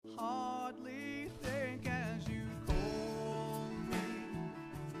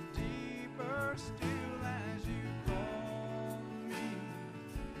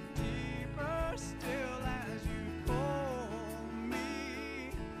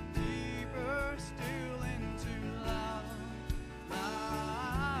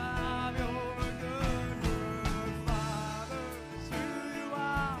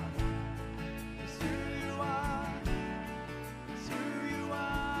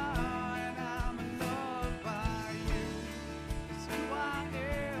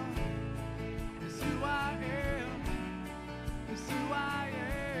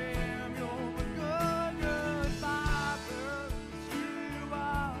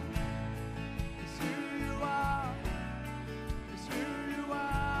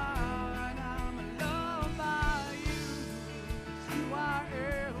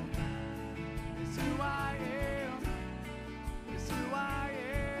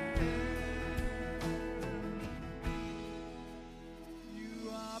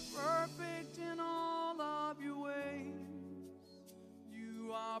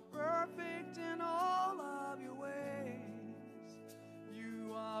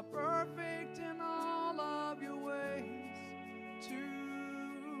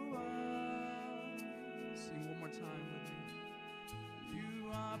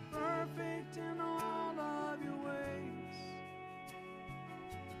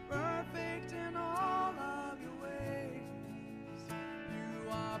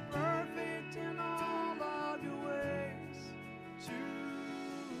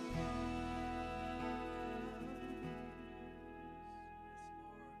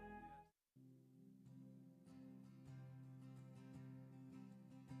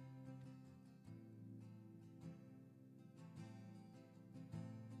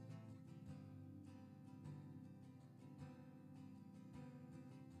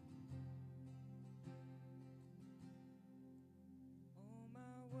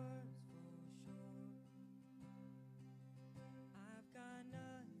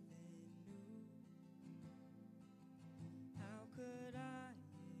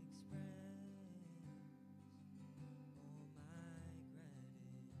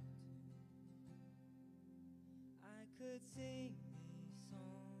could sing these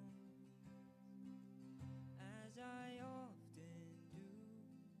songs as I often do,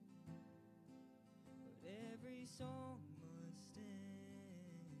 but every song must end,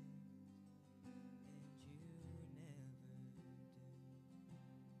 and you never do.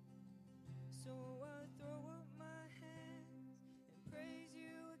 So I throw up my hands and praise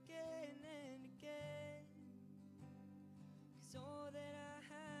you again and again, 'cause all that I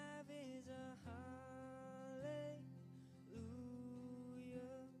have is a hallelujah,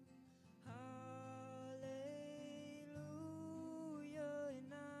 hallelujah.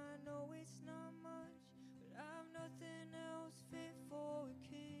 And I know it's not much, but I've nothing else fit for a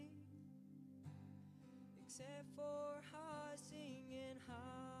king except for heart singing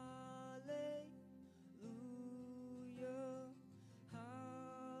hallelujah,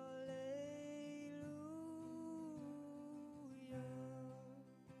 hallelujah.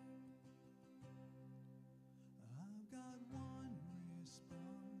 I've got one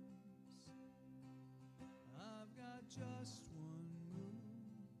response, I've got just one move,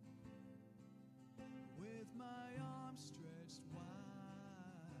 with my arms stretched wide,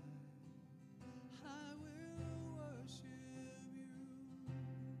 I will worship you.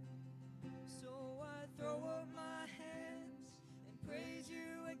 So I throw up my hands and praise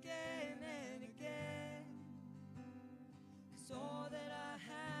you again and again, 'cause all that I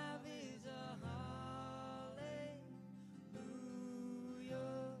have is a hallelujah,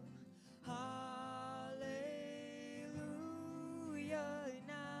 hallelujah.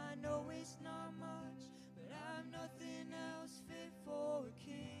 And I know it's not much, but I've nothing else fit for a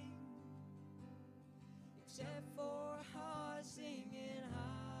king except for a heart singing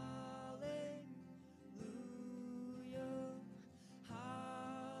hallelujah,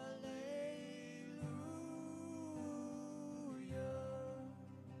 hallelujah.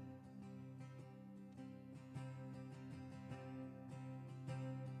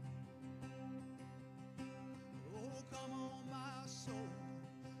 Oh, come on, my soul,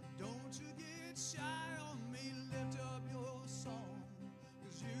 don't you get shy on me, lift up your song,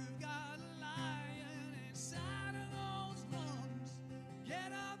 'cause you've got a lion inside of those lungs.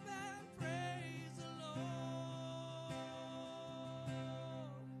 Get up and praise the Lord.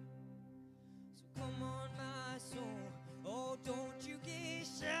 So come on, my soul, oh, don't you get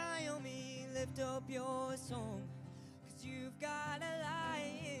shy on me, lift up your song, 'cause you've got a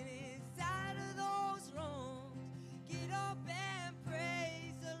lion inside of those lungs. Get up and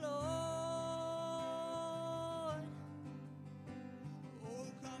praise the Lord. Oh,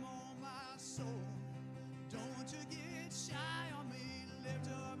 come on, my soul, don't you get shy on me, lift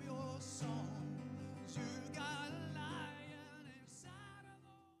up your song, 'cause you've got a lion inside of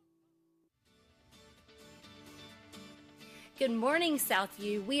those. Good morning,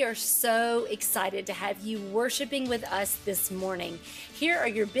 Southview. We are so excited to have you worshiping with us this morning. Here are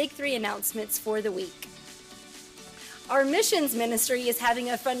your big three announcements for the week. Our missions ministry is having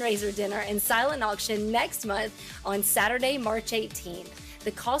a fundraiser dinner and silent auction next month on Saturday, March 18th.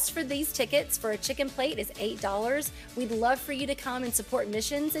 The cost for these tickets for a chicken plate is $8. We'd love for you to come and support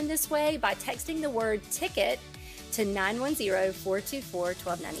missions in this way by texting the word ticket to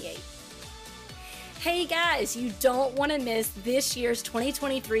 910-424-1298. Hey guys, you don't want to miss this year's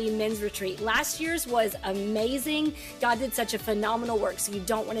 2023 men's retreat. Last year's was amazing. God did such a phenomenal work, so you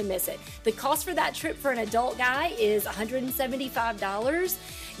don't want to miss it. The cost for that trip for an adult guy is $175.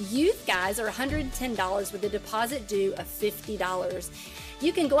 Youth guys are $110 with a deposit due of $50.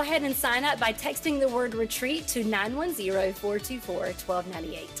 You can go ahead and sign up by texting the word retreat to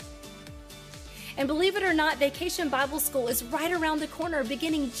 910-424-1298. And believe it or not, Vacation Bible School is right around the corner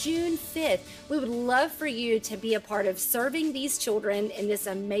beginning June 5th. We would love for you to be a part of serving these children in this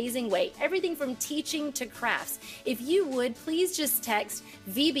amazing way. Everything from teaching to crafts. If you would, please just text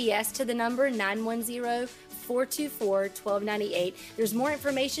VBS to the number 910-424-1298. There's more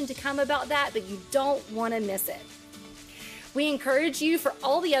information to come about that, but you don't want to miss it. We encourage you, for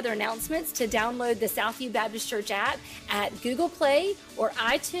all the other announcements, to download the Southview Baptist Church app at Google Play or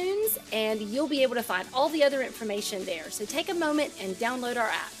iTunes, and you'll be able to find all the other information there. So take a moment and download our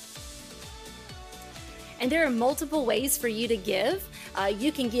app. And there are multiple ways for you to give.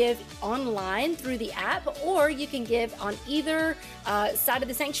 You can give online through the app, or you can give on either side of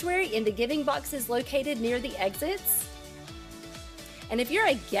the sanctuary in the giving boxes located near the exits. And if you're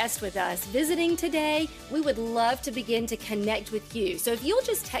a guest with us visiting today, we would love to begin to connect with you. So if you'll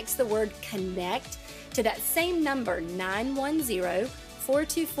just text the word connect to that same number,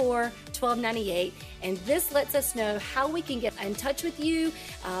 910-424-1298, and this lets us know how we can get in touch with you,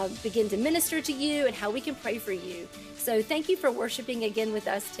 begin to minister to you, and how we can pray for you. So thank you for worshiping again with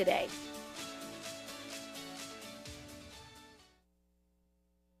us today.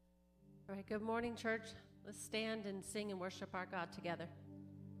 Good morning, church. Let's stand and sing and worship our God together.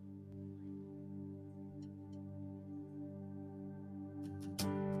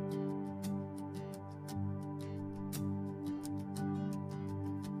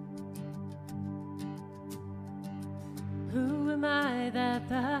 Who am I that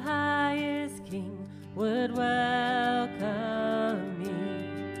the highest King would welcome me?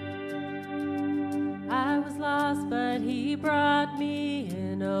 I was lost, but he brought me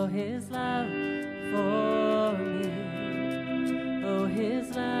in. Oh, his love for me. Oh, his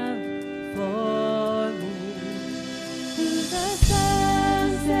love for me. Who the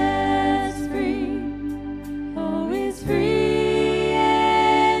sun sets free, oh, is free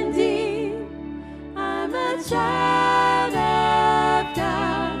indeed. I'm a child of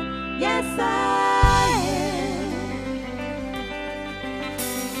God, yes I am.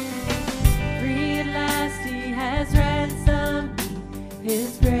 Free at last he has ransomed me,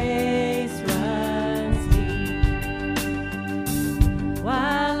 his grace runs deep.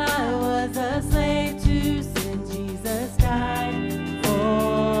 While I was a slave to sin, Jesus died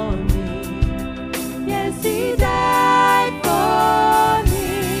for me. Yes, he died for me.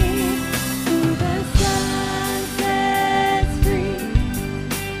 Who the Son sets free,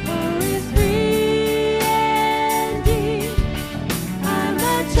 oh, is free indeed. I'm a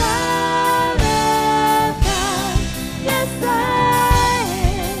child of God, yes I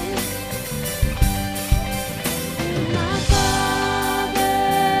am. In my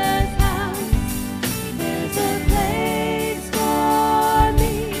Father's house, there's a place for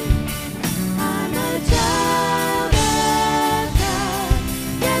me. I'm a child of God,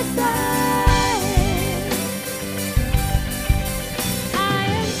 yes I am. I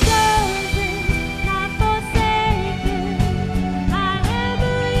am chosen, not forsaken. I am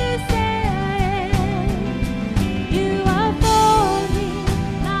who you say I am. You are for me,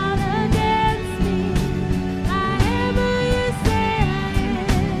 not against me. I am who you say I am.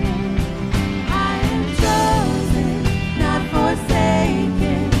 I am chosen, not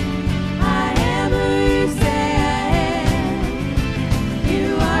forsaken. I am who you say I am. You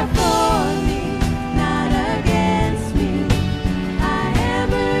are for me, not against me. I am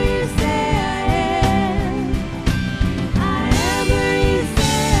who you say I am. I am who you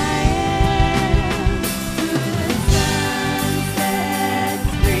say I am. Who the Son sets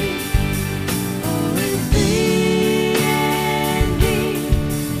free, oh, is free indeed.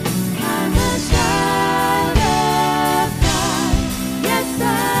 I'm a child of God, yes I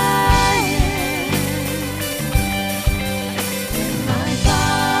am. In my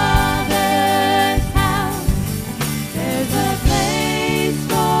Father's house, there's a place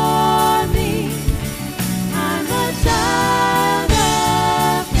for me. I'm a child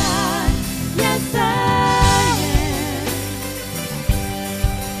of God, yes I am.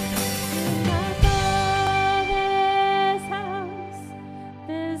 In my Father's house,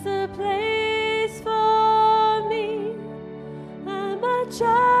 there's a place for me. I'm a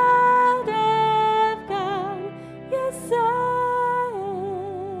child of God, yes I am.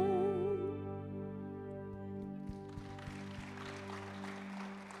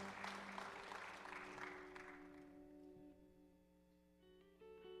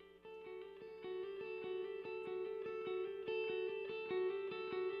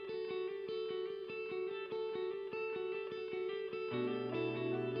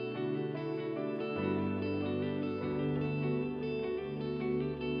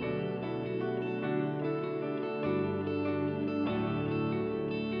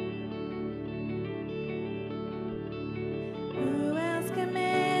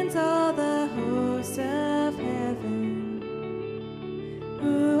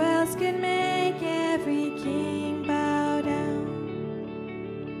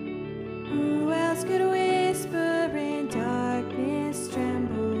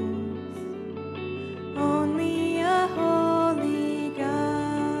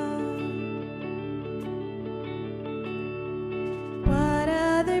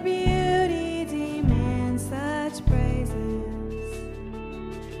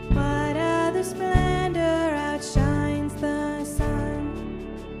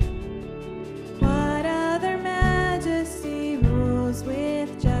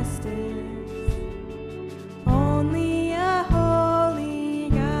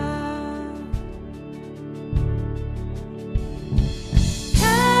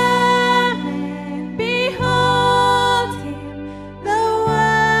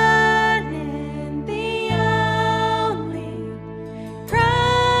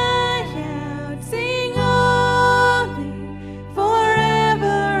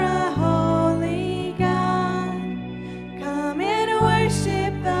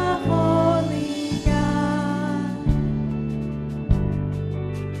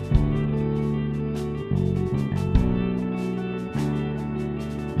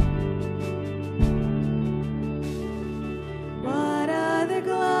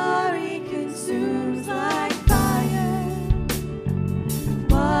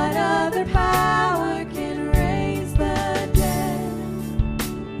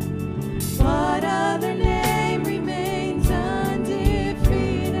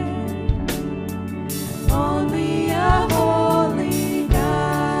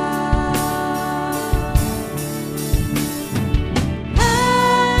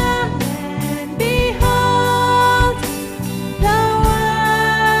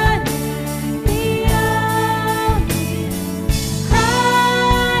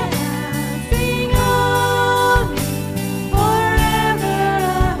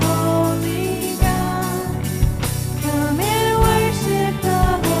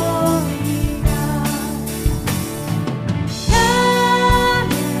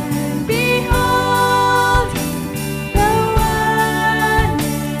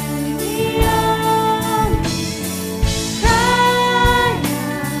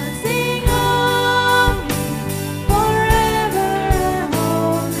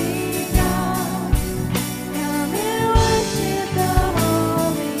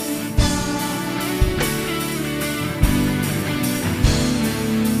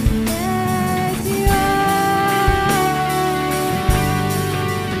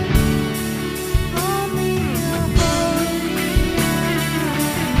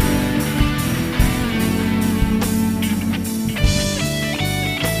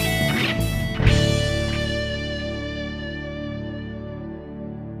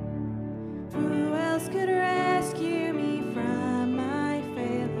 Who else could rescue me from my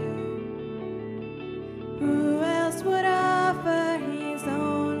failure? Who else would offer his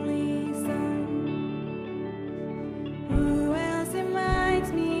only son? Who else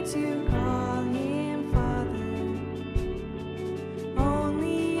invites me to call him Father?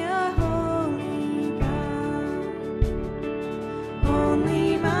 Only a holy God.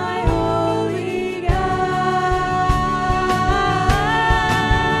 Only my holy God.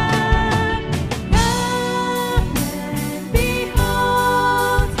 Come and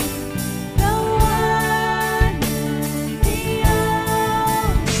behold the one and the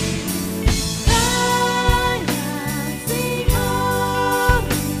only. Cry and sing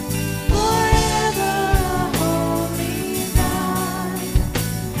holy, forever a holy God.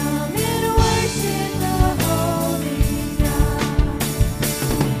 Come and worship the holy God.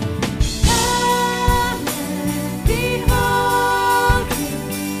 Come and behold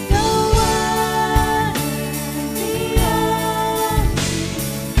the one and the only.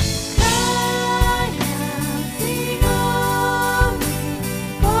 Cry and sing holy,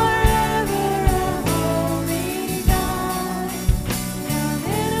 forever a holy God. Come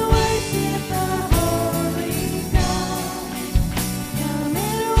and worship the holy God. Come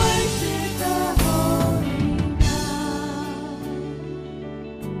and worship the holy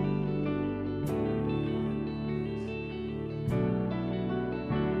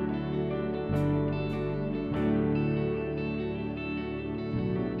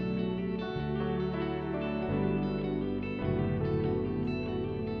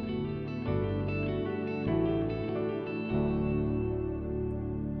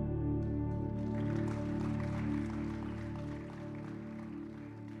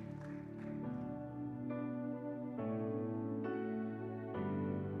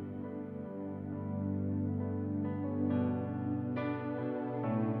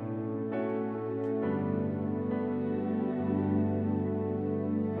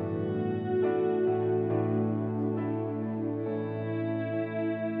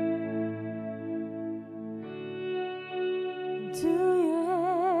To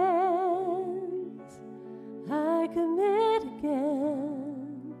your hands I commit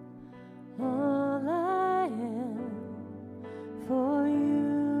again all I am for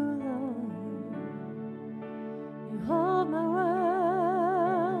you, Lord. You hold my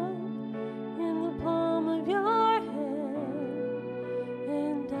world in the palm of your hand,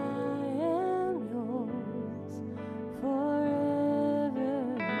 and I am yours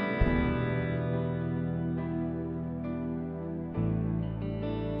forever.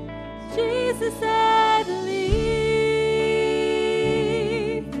 Jesus, I believe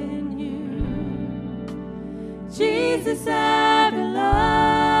in you. Jesus, I belong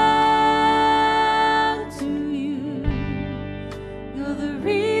to you. You're the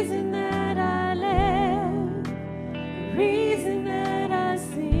reason that I live, the reason that I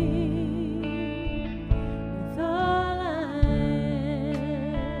sing with all I am.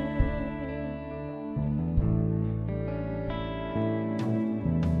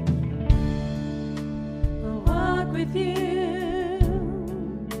 I'll walk with you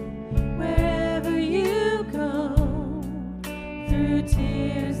wherever you go, through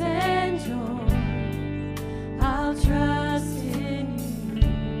tears and joy. I'll trust in you,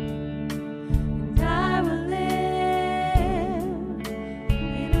 and I will live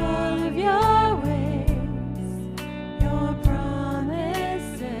in all of your ways, your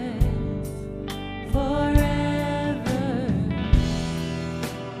promises forever.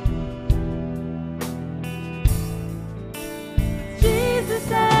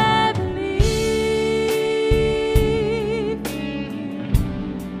 Jesus, I believe in you.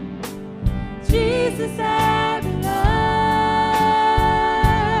 Jesus, I belong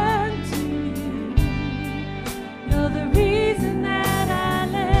to you. You're the reason that I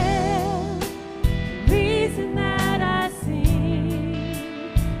live, the reason that I sing.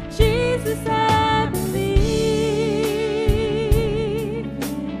 Jesus, I believe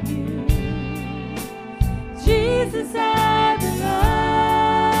in you. Jesus, I belong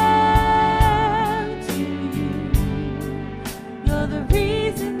to you. You're the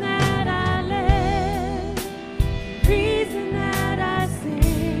reason that I live, the reason that I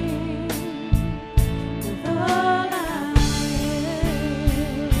sing with all I am.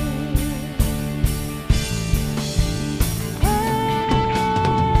 Oh,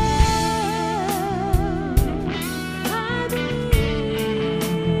 I believe.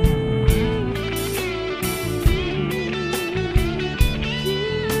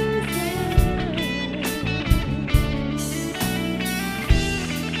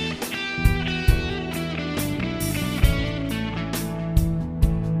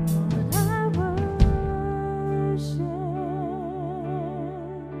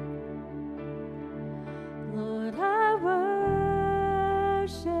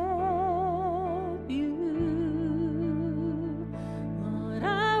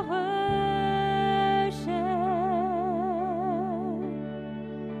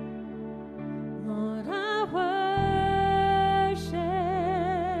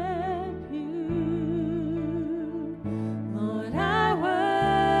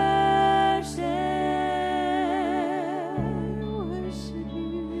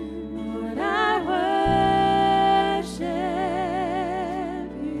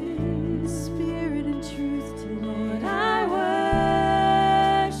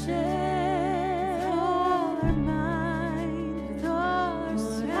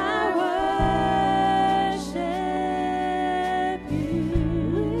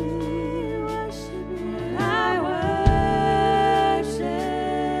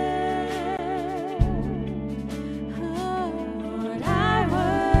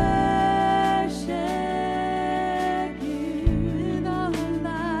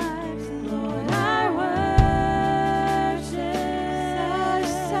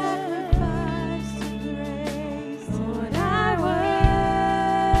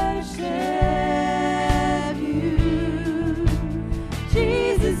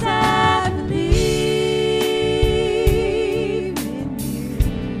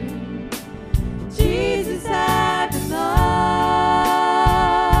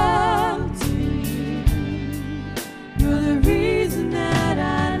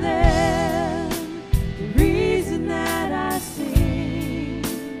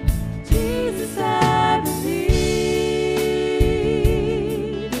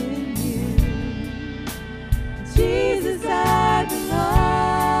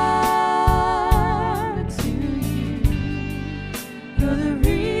 You're the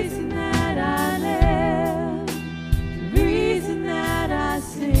reason that I live, the reason that I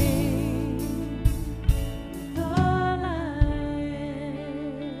sing, with all I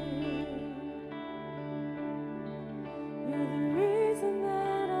am. You're the reason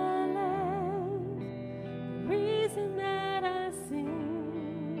that I live, the reason that I sing,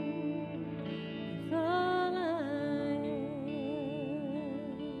 with all I am.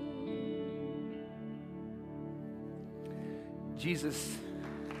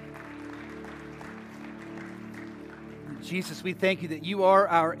 Jesus, we thank you that you are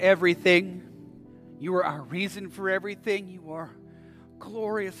our everything. You are our reason for everything. You are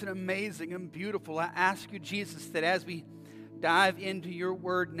glorious and amazing and beautiful. I ask you, Jesus, that as we dive into your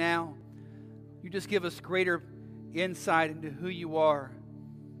word now, you just give us greater insight into who you are.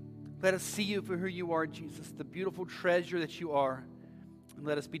 Let us see you for who you are, Jesus, the beautiful treasure that you are, and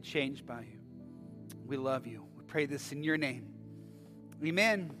let us be changed by you. We love you. We pray this in your name.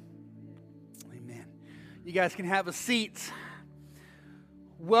 Amen. Amen. You guys can have a seat.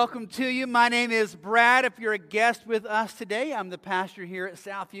 Welcome to you. My name is Brad. If you're a guest with us today, I'm the pastor here at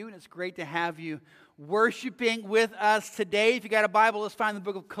Southview, and it's great to have you worshiping with us today. If you got a Bible, let's find the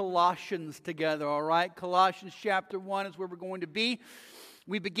book of Colossians together, all right? Colossians chapter 1 is where we're going to be.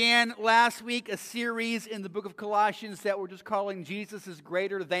 We began last week a series in the book of Colossians that we're just calling Jesus is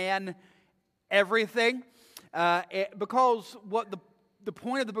Greater Than Everything, because what the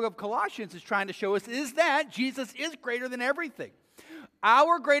point of the book of Colossians is trying to show us is that Jesus is greater than everything.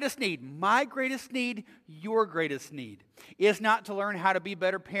 Our greatest need, my greatest need, your greatest need, is not to learn how to be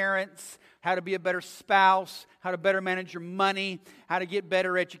better parents, how to be a better spouse, how to better manage your money, how to get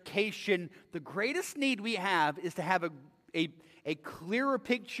better education. The greatest need we have is to have a clearer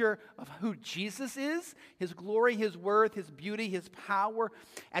picture of who Jesus is, His glory, His worth, His beauty, His power.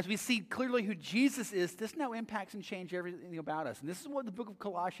 As we see clearly who Jesus is, this now impacts and changes everything about us. And this is what the book of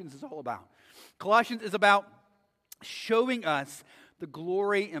Colossians is all about. Colossians is about showing us the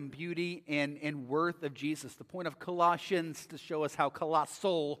glory and beauty and worth of Jesus. The point of Colossians to show us how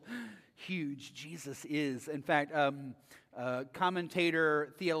colossal, huge Jesus is. In fact,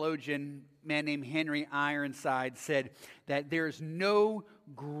 commentator, theologian, man named Henry Ironside said that there's no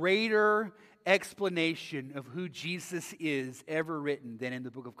greater explanation of who Jesus is ever written than in the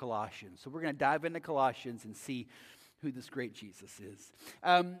book of Colossians. So we're going to dive into Colossians and see who this great Jesus is.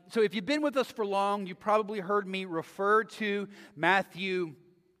 So if you've been with us for long, you probably heard me refer to Matthew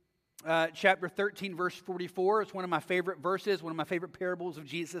chapter 13, verse 44. It's one of my favorite verses, one of my favorite parables of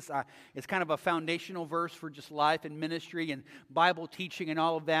Jesus. It's kind of a foundational verse for just life and ministry and Bible teaching and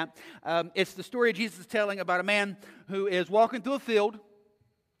all of that. It's the story of Jesus telling about a man who is walking through a field,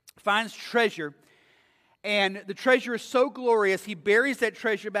 finds treasure, and the treasure is so glorious, he buries that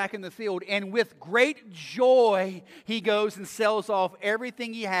treasure back in the field, and with great joy, he goes and sells off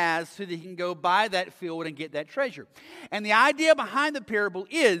everything he has so that he can go buy that field and get that treasure. And the idea behind the parable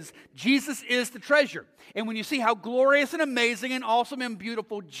is Jesus is the treasure. And when you see how glorious and amazing and awesome and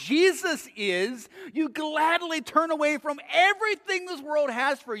beautiful Jesus is, you gladly turn away from everything this world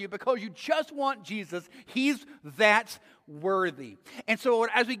has for you because you just want Jesus. He's that worthy. And so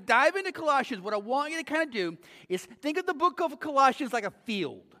as we dive into Colossians, what I want you to kind of do is think of the book of Colossians like a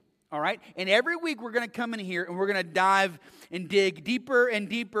field, all right? And every week we're going to come in here and we're going to dive and dig deeper and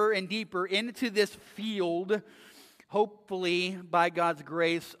deeper and deeper into this field, hopefully by God's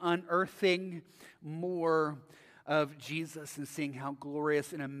grace, unearthing more of Jesus and seeing how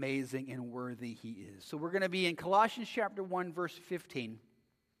glorious and amazing and worthy He is. So we're going to be in Colossians chapter 1, verse 15.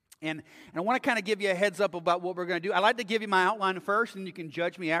 And I want to kind of give you a heads up about what we're going to do. I like to give you my outline first, and you can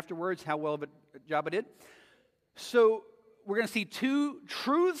judge me afterwards how well of a job I did. So we're going to see two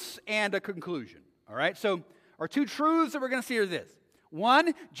truths and a conclusion. All right? So our two truths that we're going to see are this.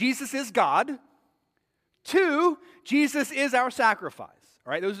 One, Jesus is God. Two, Jesus is our sacrifice.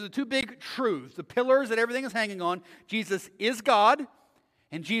 All right? Those are the two big truths, the pillars that everything is hanging on. Jesus is God,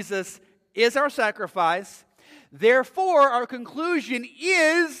 and Jesus is our sacrifice. Therefore, our conclusion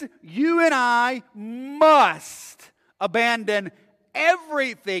is you and I must abandon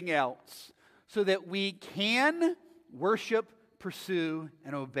everything else so that we can worship, pursue,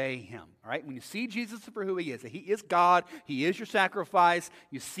 and obey Him. All right? When you see Jesus for who He is God, He is your sacrifice,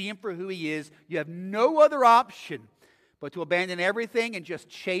 you see Him for who He is, you have no other option but to abandon everything and just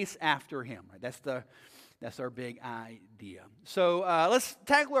chase after Him. Right? That's our big idea. So let's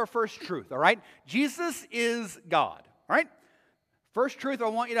tackle our first truth, all right? Jesus is God, all right? First truth I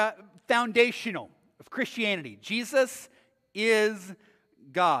want you to, foundational of Christianity. Jesus is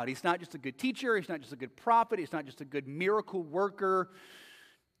God. He's not just a good teacher. He's not just a good prophet. He's not just a good miracle worker.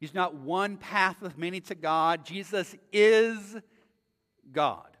 He's not one path of many to God. Jesus is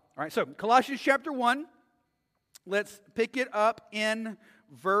God. All right, so Colossians chapter 1, let's pick it up in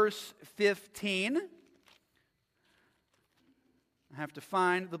verse 15. I have to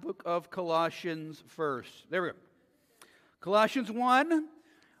find the book of Colossians first. There we go. Colossians 1,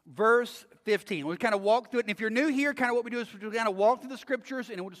 verse 15. We'll kind of walk through it. And if you're new here, kind of what we do is we kind of walk through the scriptures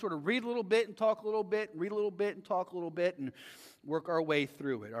and we'll just sort of read a little bit and talk a little bit, read a little bit and talk a little bit and work our way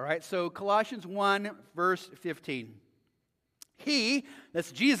through it. All right, so Colossians 1, verse 15. He,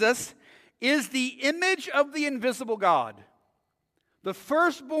 that's Jesus, is the image of the invisible God, the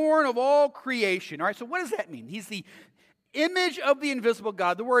firstborn of all creation. All right, so what does that mean? He's the image of the invisible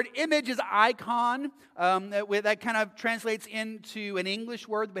God. The word image is icon. That kind of translates into an English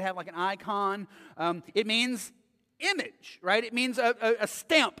word. We have like an icon. It means image, right? It means a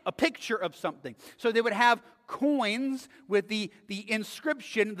stamp, a picture of something. So they would have coins with the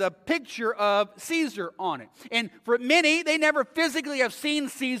inscription, the picture of Caesar on it. And for many, they never physically have seen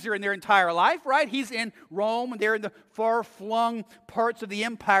Caesar in their entire life, right? He's in Rome, and they're in the far-flung parts of the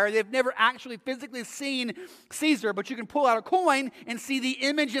empire. They've never actually physically seen Caesar, but you can pull out a coin and see the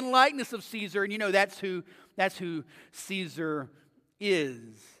image and likeness of Caesar, and you know that's who Caesar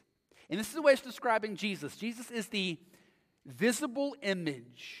is. And this is the way it's describing Jesus. Jesus is the visible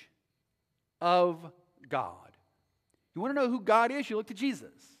image of God. You want to know who God is? You look to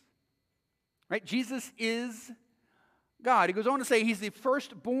Jesus. Right? Jesus is God. He goes on to say he's the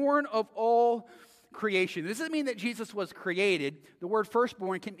firstborn of all creation. This doesn't mean that Jesus was created. The word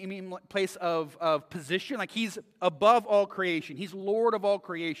firstborn can mean place of position. Like he's above all creation. He's Lord of all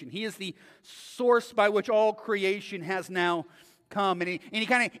creation. He is the source by which all creation has now come. And he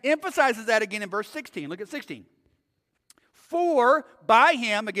kind of emphasizes that again in verse 16. Look at 16. For by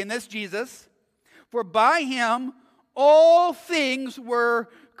him, again, that's Jesus, for by him all things were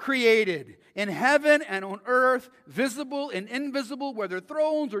created, in heaven and on earth, visible and invisible, whether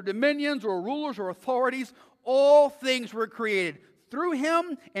thrones or dominions or rulers or authorities, all things were created through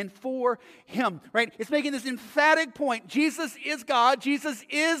him and for him, right? It's making this emphatic point. Jesus is God. Jesus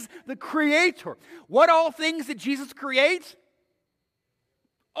is the creator. What all things did Jesus create?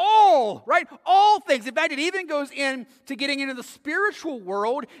 All, right? All things. In fact, it even goes into getting into the spiritual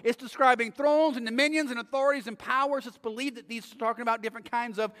world. It's describing thrones and dominions and authorities and powers. It's believed that these are talking about different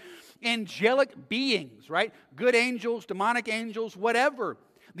kinds of angelic beings, right? Good angels, demonic angels, whatever.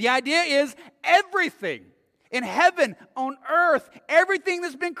 The idea is everything in heaven, on earth, everything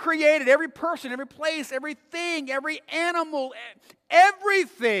that's been created, every person, every place, everything, every animal,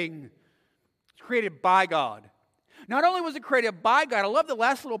 everything is created by God. Not only was it created by God, I love the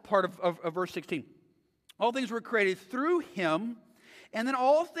last little part of verse 16. All things were created through him, and then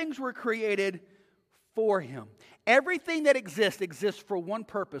all things were created for him. Everything that exists for one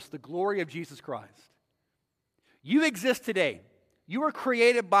purpose, the glory of Jesus Christ. You exist today. You were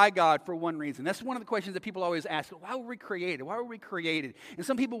created by God for one reason. That's one of the questions that people always ask. Why were we created? Why were we created? And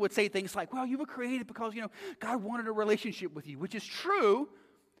some people would say things like, well, you were created because, God wanted a relationship with you, which is true.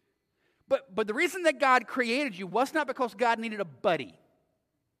 But the reason that God created you was not because God needed a buddy.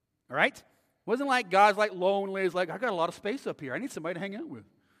 All right? It wasn't like God's like lonely. It's like, I got a lot of space up here. I need somebody to hang out with.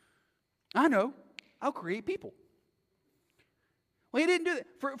 I know. I'll create people. Well, he didn't do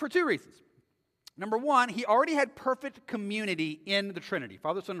that for two reasons. Number one, he already had perfect community in the Trinity.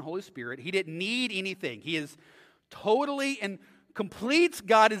 Father, Son, and Holy Spirit. He didn't need anything. He is totally and complete.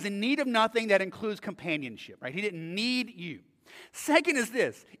 God is in need of nothing. That includes companionship, right? He didn't need you. Second is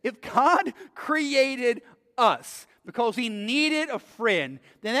this. If God created us because he needed a friend,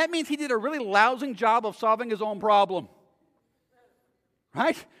 then that means he did a really lousy job of solving his own problem.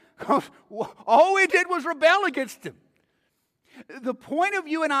 Right? Because all we did was rebel against him. The point of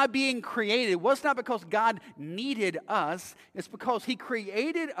you and I being created was not because God needed us. It's because he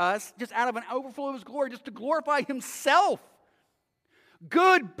created us just out of an overflow of his glory, just to glorify himself.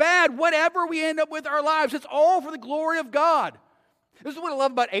 Good, bad, whatever we end up with our lives, it's all for the glory of God. This is what I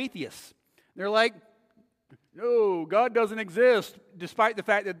love about atheists. They're like, no, God doesn't exist, despite the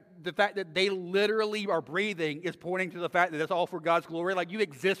fact that they literally are breathing is pointing to the fact that it's all for God's glory. Like, you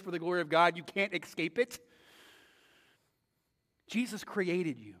exist for the glory of God. You can't escape it. Jesus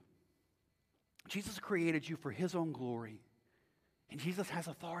created you. Jesus created you for his own glory. And Jesus has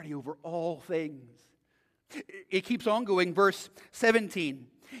authority over all things. It keeps on going, verse 17.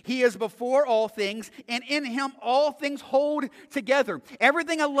 He is before all things, and in him all things hold together.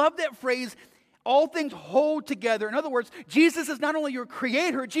 Everything, I love that phrase, all things hold together. In other words, Jesus is not only your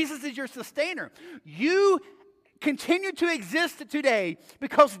creator, Jesus is your sustainer. You continue to exist today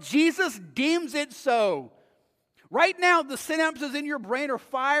because Jesus deems it so. Right now, the synapses in your brain are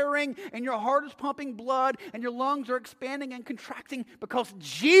firing, and your heart is pumping blood, and your lungs are expanding and contracting because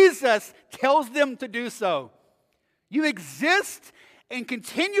Jesus tells them to do so. You exist and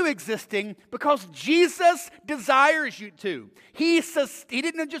continue existing because Jesus desires you to. He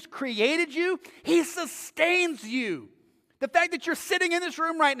didn't just created you, He sustains you. The fact that you're sitting in this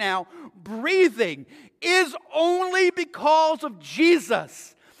room right now, breathing, is only because of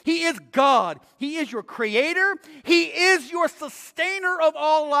Jesus. He is God. He is your creator. He is your sustainer of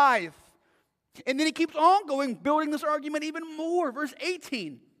all life. And then he keeps on going, building this argument even more. Verse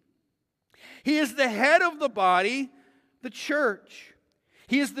 18. He is the head of the body, the church.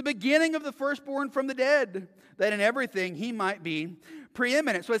 He is the beginning of the firstborn from the dead, that in everything he might be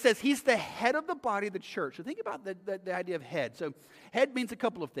preeminent. So it says he's the head of the body, the church. So think about the idea of head. So head means a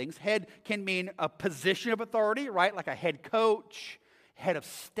couple of things. Head can mean a position of authority, right? Like a head coach, head of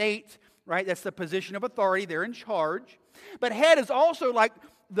state, right? That's the position of authority. They're in charge. But head is also like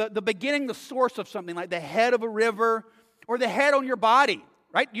the beginning, the source of something, like the head of a river or the head on your body,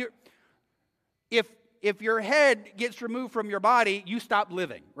 right? If your head gets removed from your body, you stop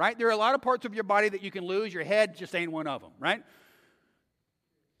living, right? There are a lot of parts of your body that you can lose. Your head just ain't one of them, right?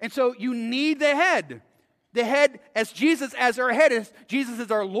 And so you need the head. The head, as Jesus as our head is, Jesus is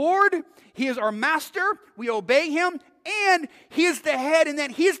our Lord. He is our master. We obey him. And he is the head in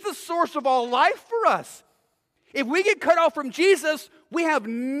that he's the source of all life for us. If we get cut off from Jesus, we have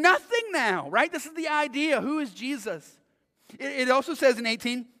nothing now, right? This is the idea. Who is Jesus? It also says in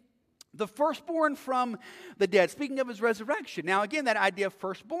 18, the firstborn from the dead, speaking of his resurrection. Now again, that idea of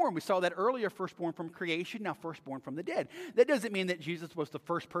firstborn, we saw that earlier, firstborn from creation, now firstborn from the dead. That doesn't mean that Jesus was the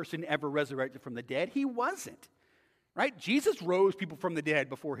first person ever resurrected from the dead. He wasn't, right? Jesus rose people from the dead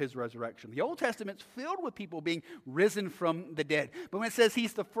before his resurrection. The Old Testament's filled with people being risen from the dead. But when it says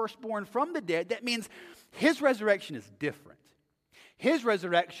he's the firstborn from the dead, that means his resurrection is different. His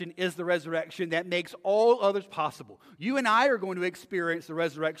resurrection is the resurrection that makes all others possible. You and I are going to experience the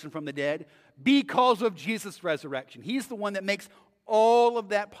resurrection from the dead because of Jesus' resurrection. He's the one that makes all of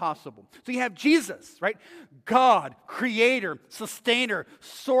that possible. So you have Jesus, right? God, creator, sustainer,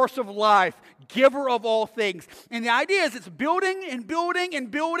 source of life, giver of all things. And the idea is it's building and building and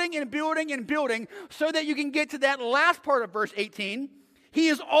building and building and building so that you can get to that last part of verse 18. He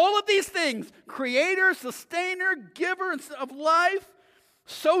is all of these things, creator, sustainer, giver of life,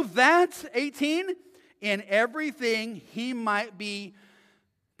 so that, 18, in everything he might be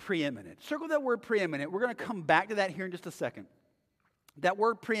preeminent. Circle that word preeminent. We're going to come back to that here in just a second. That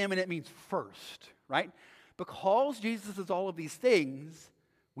word preeminent means first, right? Because Jesus is all of these things,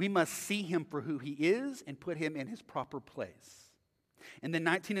 we must see him for who he is and put him in his proper place. And then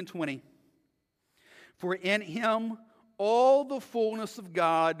 19 and 20, for in him all the fullness of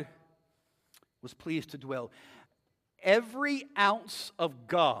God was pleased to dwell. Every ounce of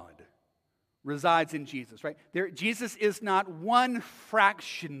God resides in Jesus, right? Jesus is not one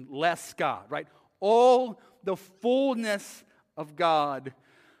fraction less God, right? All the fullness of God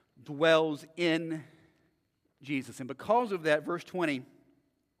dwells in Jesus. And because of that, verse 20,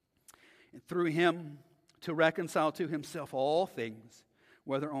 through him to reconcile to himself all things,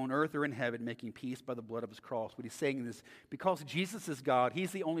 whether on earth or in heaven, making peace by the blood of his cross. What he's saying is, because Jesus is God,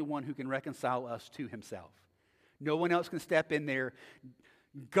 he's the only one who can reconcile us to himself. No one else can step in there.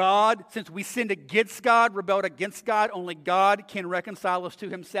 God, since we sinned against God, rebelled against God, only God can reconcile us to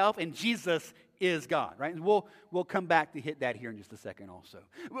himself, and Jesus is God, right? And we'll come back to hit that here in just a second also.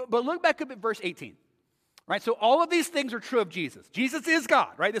 But look back up at verse 18, right? So all of these things are true of Jesus. Jesus is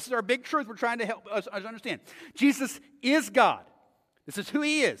God, right? This is our big truth we're trying to help us understand. Jesus is God. This is who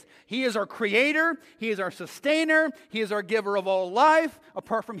he is. He is our creator. He is our sustainer. He is our giver of all life.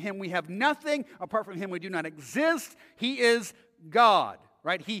 Apart from him, we have nothing. Apart from him, we do not exist. He is God,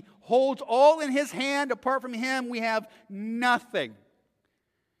 right? He holds all in his hand. Apart from him, we have nothing.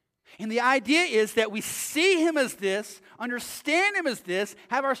 And the idea is that we see him as this, understand him as this,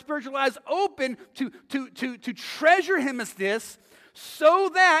 have our spiritual eyes open to treasure him as this,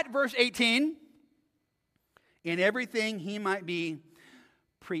 so that, verse 18, in everything he might be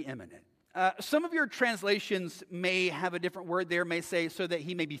preeminent. Some of your translations may have a different word there, may say so that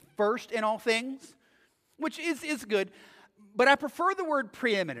he may be first in all things, which is good. But I prefer the word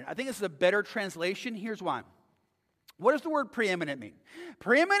preeminent. I think this is a better translation. Here's why. What does the word preeminent mean?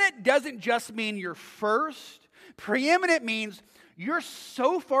 Preeminent doesn't just mean you're first. Preeminent means you're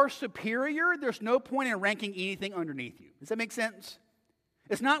so far superior, there's no point in ranking anything underneath you. Does that make sense?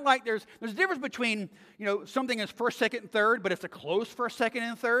 It's not like there's a difference between, something is first, second, and third, but it's a close first, second,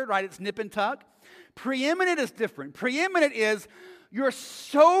 and third, right? It's nip and tuck. Preeminent is different. Preeminent is you're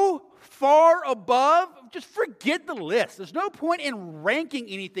so far above, just forget the list. There's no point in ranking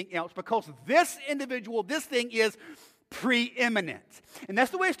anything else because this individual, this thing is preeminent. And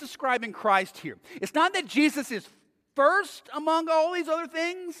that's the way it's describing Christ here. It's not that Jesus is first among all these other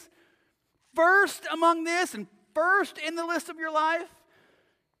things, first among this, and first in the list of your life.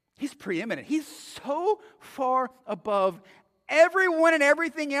 He's preeminent. He's so far above everyone and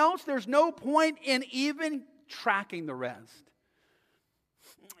everything else, there's no point in even tracking the rest.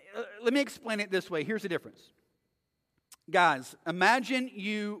 Let me explain it this way. Here's the difference. Guys, imagine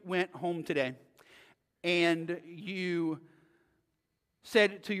you went home today and you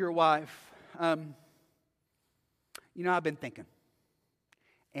said to your wife, I've been thinking,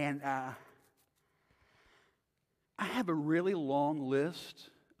 and I have a really long list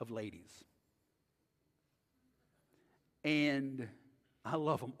of ladies, and I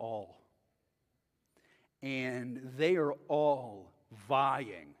love them all, and they are all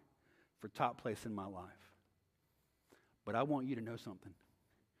vying for top place in my life. But I want you to know something.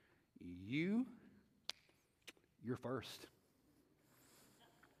 You're first.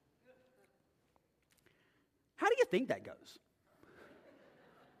 How do you think that goes?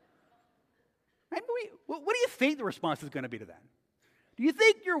 What do you think the response is going to be to that? Do you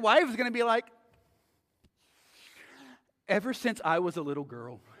think your wife is going to be like, ever since I was a little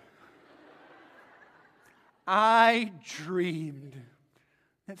girl, I dreamed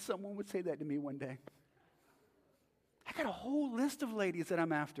that someone would say that to me one day. I got a whole list of ladies that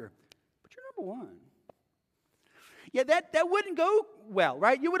I'm after, but you're number one. Yeah, that wouldn't go well,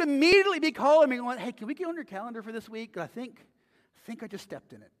 right? You would immediately be calling me going, hey, can we get on your calendar for this week? I think I just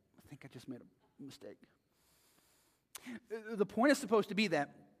stepped in it. I think I just made a mistake. The point is supposed to be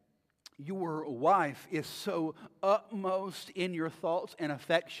that your wife is so utmost in your thoughts and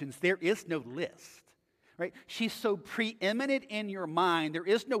affections, there is no list. Right? She's so preeminent in your mind, there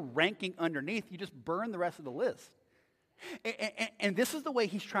is no ranking underneath. You just burn the rest of the list. And this is the way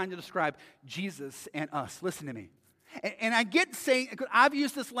he's trying to describe Jesus and us. Listen to me. And I get saying, I've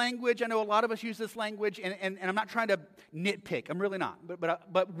used this language, I know a lot of us use this language, and I'm not trying to nitpick. I'm really not.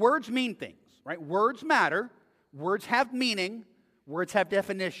 But words mean things, right? Words matter. Words have meaning. Words have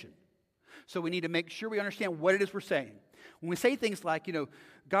definition. So we need to make sure we understand what it is we're saying. When we say things like,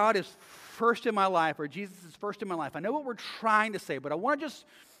 God is first in my life, or Jesus is first in my life, I know what we're trying to say, but I want to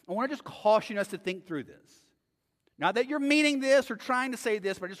just caution us to think through this. Not that you're meaning this or trying to say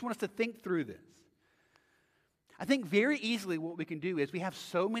this, but I just want us to think through this. I think very easily what we can do is we have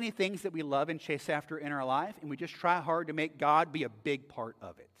so many things that we love and chase after in our life, and we just try hard to make God be a big part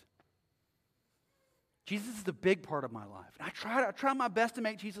of it. Jesus is the big part of my life. And I try my best to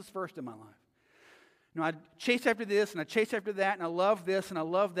make Jesus first in my life. I chase after this, and I chase after that, and I love this, and I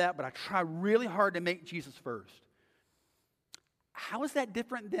love that, but I try really hard to make Jesus first. How is that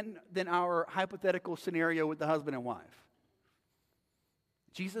different than our hypothetical scenario with the husband and wife?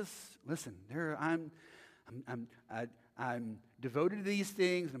 Jesus, listen, I'm devoted to these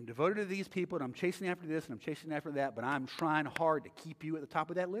things, and I'm devoted to these people, and I'm chasing after this, and I'm chasing after that, but I'm trying hard to keep you at the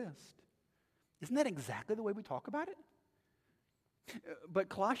top of that list. Isn't that exactly the way we talk about it? But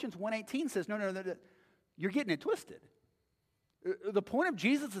Colossians 1:18 says, no, you're getting it twisted. The point of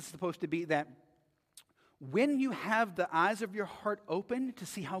Jesus is supposed to be that when you have the eyes of your heart open to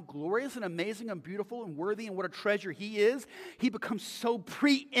see how glorious and amazing and beautiful and worthy and what a treasure he is, he becomes so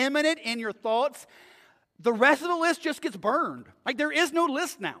preeminent in your thoughts, the rest of the list just gets burned. Like there is no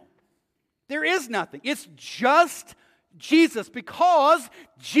list now. There is nothing. It's just Jesus, because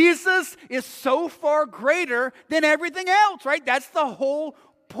Jesus is so far greater than everything else, right? That's the whole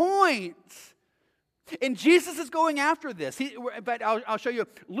point. And Jesus is going after this. But I'll show you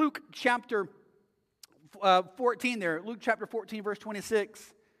Luke chapter 14 there. Luke chapter 14, verse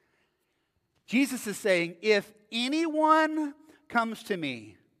 26. Jesus is saying, if anyone comes to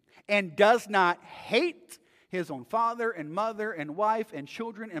me and does not hate his own father and mother and wife and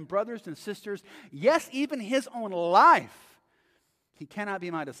children and brothers and sisters, yes, even his own life, he cannot be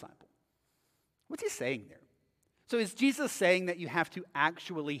my disciple. What's he saying there? So is Jesus saying that you have to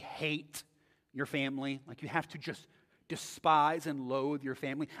actually hate your family? Like you have to just despise and loathe your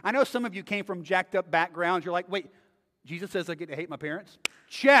family? I know some of you came from jacked up backgrounds. You're like, wait, Jesus says I get to hate my parents?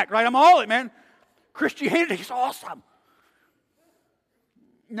 Check, right? I'm all in, man. Christianity is awesome.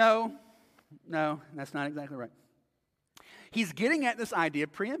 No, that's not exactly right. He's getting at this idea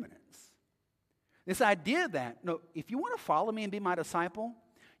of preeminence. This idea that, no, if you want to follow me and be my disciple,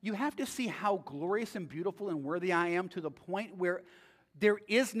 you have to see how glorious and beautiful and worthy I am to the point where there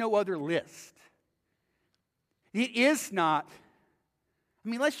is no other list. It is not,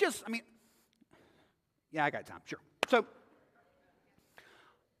 yeah, I got time, sure. So,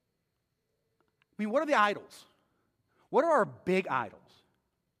 I mean, what are the idols? What are our big idols?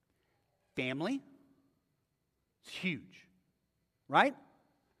 Family. It's huge, right?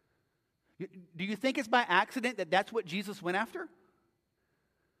 Do you think it's by accident that that's what Jesus went after?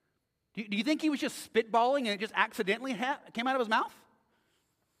 Do you think he was just spitballing and it just accidentally came out of his mouth?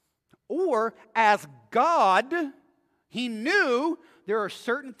 Or as God, he knew there are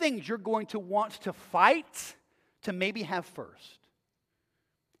certain things you're going to want to fight to maybe have first.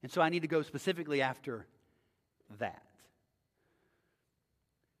 And so I need to go specifically after that.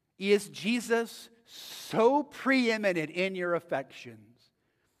 Is Jesus so preeminent in your affections,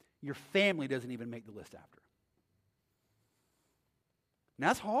 your family doesn't even make the list after? Now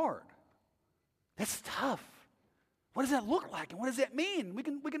that's hard. That's tough. What does that look like and what does that mean? We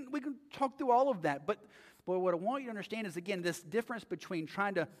can talk through all of that. But what I want you to understand is, again, this difference between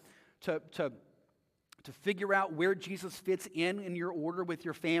trying to figure out where Jesus fits in your order with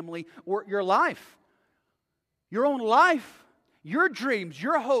your family or your life. Your own life, your dreams,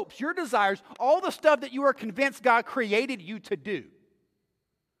 your hopes, your desires, all the stuff that you are convinced God created you to do.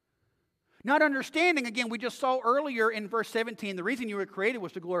 Not understanding, again, we just saw earlier in verse 17, the reason you were created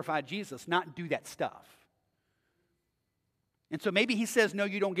was to glorify Jesus, not do that stuff. And so maybe he says, no,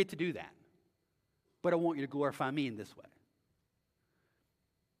 you don't get to do that. But I want you to glorify me in this way.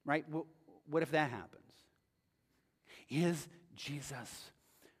 Right? What if that happens? Is Jesus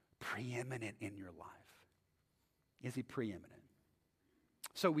preeminent in your life? Is he preeminent?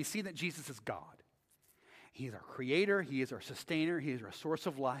 So we see that Jesus is God. He is our creator, he is our sustainer, he is our source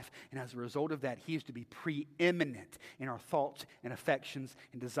of life, and as a result of that, he is to be preeminent in our thoughts and affections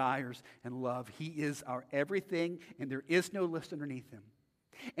and desires and love. He is our everything, and there is no list underneath him.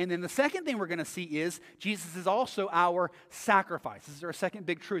 And then the second thing we're going to see is Jesus is also our sacrifice. This is our second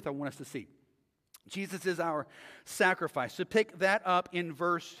big truth I want us to see. Jesus is our sacrifice. So pick that up in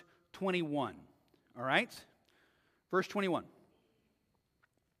verse 21. All right? Verse 21.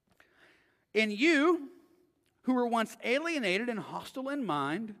 And you, who were once alienated and hostile in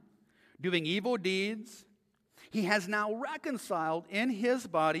mind, doing evil deeds, he has now reconciled in his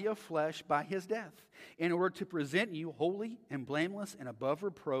body of flesh by his death, in order to present you holy and blameless and above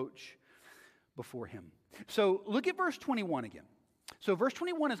reproach before him. So look at verse 21 again. So verse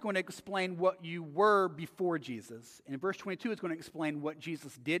 21 is going to explain what you were before Jesus, and verse 22 is going to explain what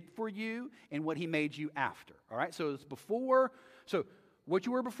Jesus did for you and what he made you after. All right, so it's before, so what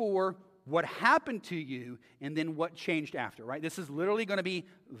you were before, what happened to you, and then what changed after, right? This is literally going to be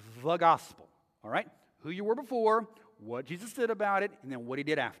the gospel, all right? Who you were before, what Jesus did about it, and then what he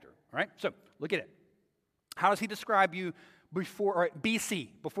did after, all right? So, look at it. How does he describe you before, or BC,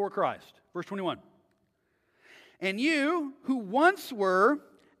 before Christ? Verse 21. And you, who once were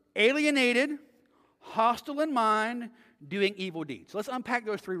alienated, hostile in mind, doing evil deeds. So let's unpack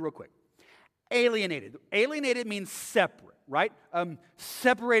those three real quick. Alienated. Alienated means separate, right?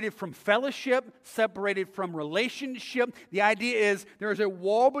 Separated from fellowship, separated from relationship. The idea is there is a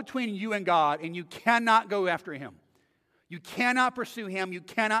wall between you and God, and you cannot go after him. You cannot pursue him. You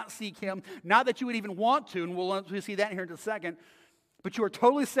cannot seek him. Not that you would even want to, and we'll see that here in a second, but you are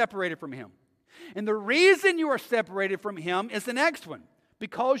totally separated from him. And the reason you are separated from him is the next one,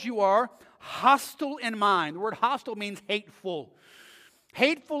 because you are hostile in mind. The word hostile means hateful.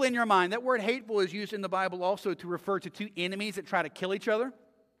 Hateful in your mind. That word hateful is used in the Bible also to refer to two enemies that try to kill each other.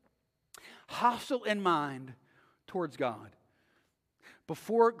 Hostile in mind towards God.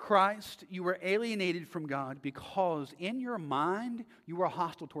 Before Christ, you were alienated from God because in your mind, you were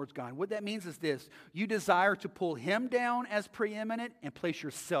hostile towards God. What that means is this. You desire to pull him down as preeminent and place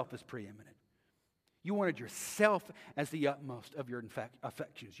yourself as preeminent. You wanted yourself as the utmost of your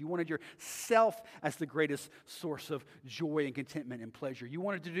affections. You wanted yourself as the greatest source of joy and contentment and pleasure. You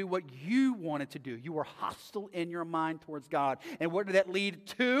wanted to do what you wanted to do. You were hostile in your mind towards God. And what did that lead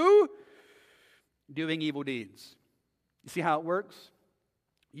to? Doing evil deeds. You see how it works?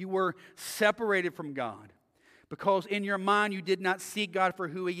 You were separated from God because in your mind you did not seek God for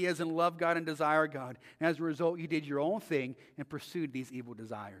who he is and love God and desire God. And as a result, you did your own thing and pursued these evil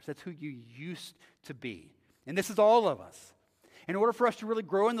desires. That's who you used to be. And this is all of us. In order for us to really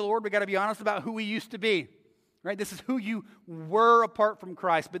grow in the Lord, we've got to be honest about who we used to be. Right? This is who you were apart from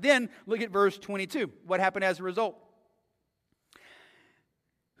Christ. But then, look at verse 22. What happened as a result?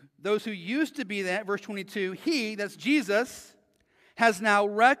 Those who used to be that, verse 22, he, that's Jesus, has now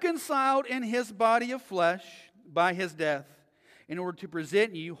reconciled in his body of flesh by his death in order to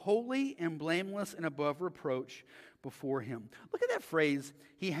present you holy and blameless and above reproach before him. Look at that phrase,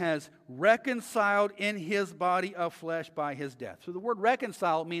 he has reconciled in his body of flesh by his death. So the word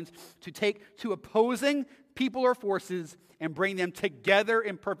reconcile means to take two opposing people or forces and bring them together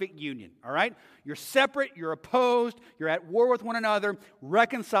in perfect union, all right? You're separate, you're opposed, you're at war with one another.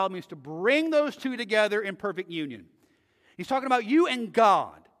 Reconcile means to bring those two together in perfect union. He's talking about you and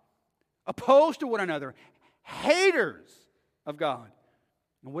God, opposed to one another, haters of God.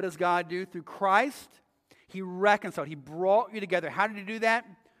 And what does God do through Christ? He reconciled. He brought you together. How did he do that?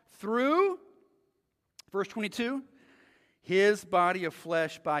 Through, verse 22, his body of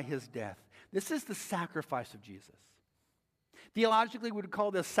flesh by his death. This is the sacrifice of Jesus. Theologically, we would call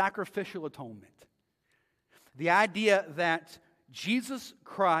this sacrificial atonement. The idea that Jesus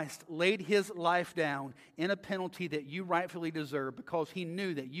Christ laid his life down in a penalty that you rightfully deserve because he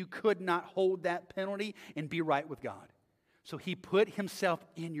knew that you could not hold that penalty and be right with God. So he put himself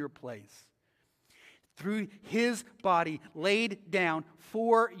in your place. Through his body laid down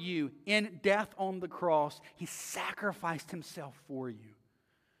for you in death on the cross, he sacrificed himself for you.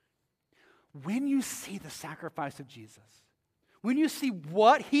 When you see the sacrifice of Jesus, when you see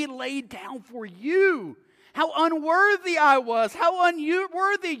what he laid down for you, how unworthy I was, how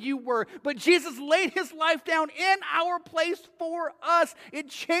unworthy you were, but Jesus laid his life down in our place for us. It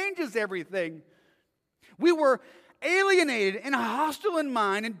changes everything. We were alienated and hostile in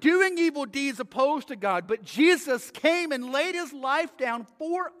mind and doing evil deeds opposed to God, but Jesus came and laid his life down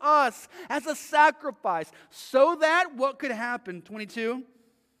for us as a sacrifice so that what could happen, 22,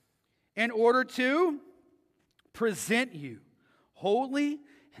 in order to present you holy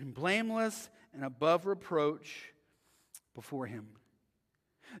and blameless and above reproach before him.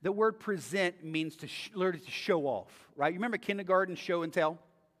 The word present means to literally to show off, right? You remember kindergarten show and tell?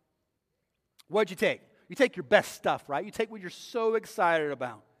 What'd you take? You take your best stuff, right? You take what you're so excited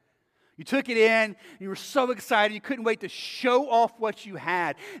about. You took it in, and you were so excited, you couldn't wait to show off what you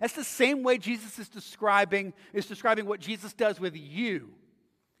had. That's the same way Jesus is describing what Jesus does with you.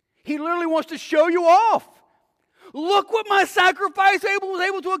 He literally wants to show you off. Look what my sacrifice was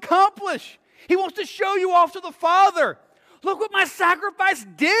able to accomplish. He wants to show you off to the Father. Look what my sacrifice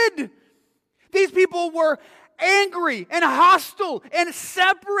did. These people were angry and hostile and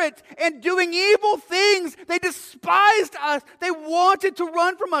separate and doing evil things. They despised us. They wanted to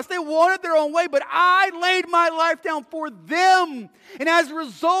run from us. They wanted their own way, but I laid my life down for them. And as a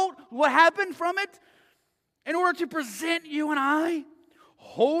result, what happened from it? In order to present you and I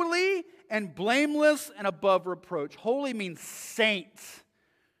holy and blameless and above reproach. Holy means saint.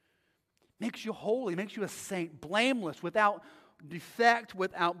 Makes you holy, makes you a saint. Blameless, without defect,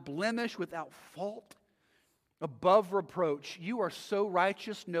 without blemish, without fault. Above reproach. You are so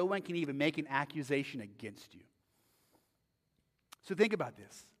righteous, no one can even make an accusation against you. So think about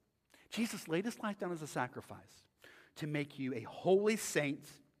this. Jesus laid his life down as a sacrifice to make you a holy saint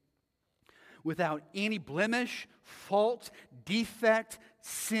without any blemish, fault, defect,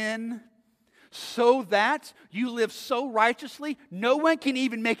 sin, so that you live so righteously, no one can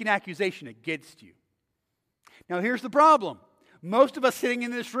even make an accusation against you. Now here's the problem. Most of us sitting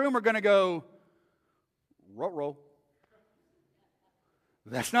in this room are going to go, ruh-roh.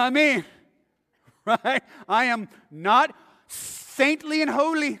 That's not me, right? I am not saintly and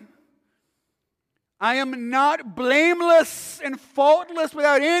holy. I am not blameless and faultless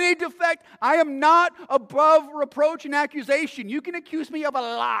without any defect. I am not above reproach and accusation. You can accuse me of a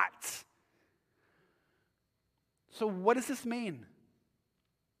lot. So what does this mean?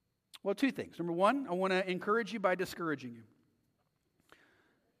 Well, two things. Number one, I want to encourage you by discouraging you.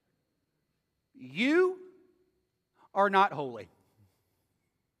 You are not holy.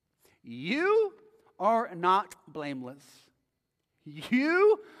 You are not blameless.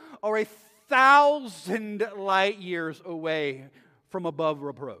 You are 1,000 light years away from above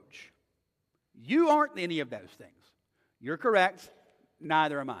reproach. You aren't any of those things. You're correct.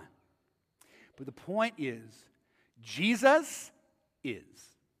 Neither am I. But the point is, Jesus is.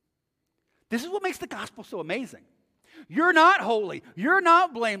 This is what makes the gospel so amazing. You're not holy. You're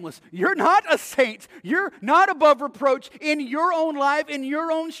not blameless. You're not a saint. You're not above reproach in your own life, in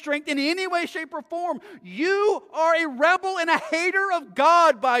your own strength, in any way, shape, or form. You are a rebel and a hater of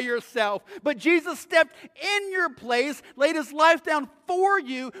God by yourself. But Jesus stepped in your place, laid his life down for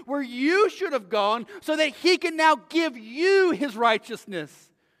you where you should have gone so that he can now give you his righteousness.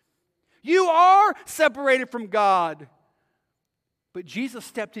 You are separated from God. But Jesus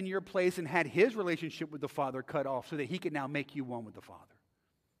stepped in your place and had his relationship with the Father cut off so that he could now make you one with the Father.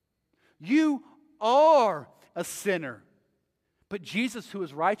 You are a sinner. But Jesus, who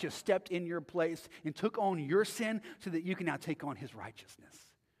is righteous, stepped in your place and took on your sin so that you can now take on his righteousness.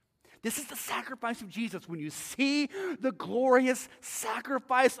 This is the sacrifice of Jesus. When you see the glorious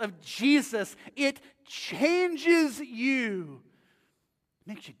sacrifice of Jesus, it changes you.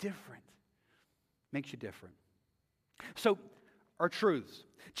 Makes you different. Makes you different. So, our truths.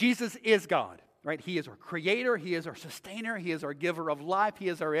 Jesus is God, right? He is our creator. He is our sustainer. He is our giver of life. He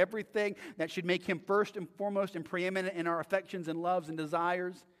is our everything. That should make him first and foremost and preeminent in our affections and loves and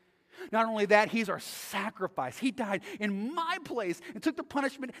desires. Not only that, he's our sacrifice. He died in my place and took the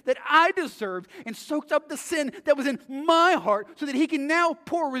punishment that I deserved and soaked up the sin that was in my heart so that he can now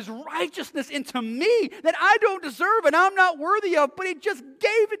pour his righteousness into me that I don't deserve and I'm not worthy of, but he just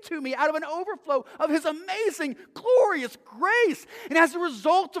gave it to me out of an overflow of his amazing, glorious grace. And as a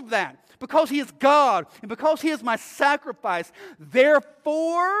result of that, because he is God and because he is my sacrifice,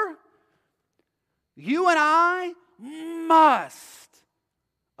 therefore, you and I must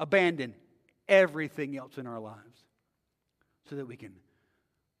abandon everything else in our lives so that we can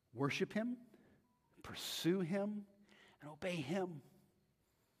worship him, pursue him, and obey him.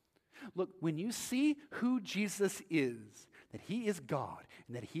 Look, when you see who Jesus is, that he is God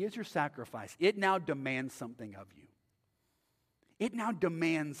and that he is your sacrifice, it now demands something of you. It now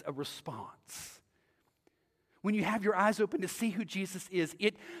demands a response. When you have your eyes open to see who Jesus is,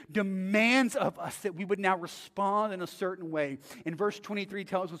 it demands of us that we would now respond in a certain way. And verse 23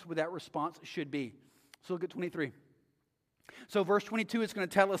 tells us what that response should be. So look at 23. So verse 22 is going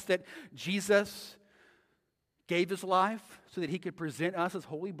to tell us that Jesus gave his life so that he could present us as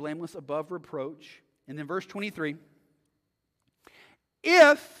holy, blameless, above reproach. And then verse 23,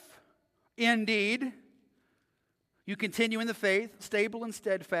 if indeed you continue in the faith, stable and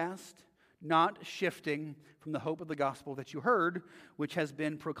steadfast, not shifting from the hope of the gospel that you heard, which has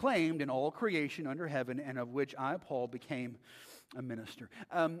been proclaimed in all creation under heaven, and of which I, Paul, became a minister.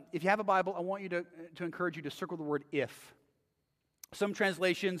 If you have a Bible, I want you to encourage you to circle the word if. Some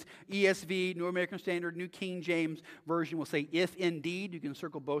translations, ESV, New American Standard, New King James Version will say if indeed. You can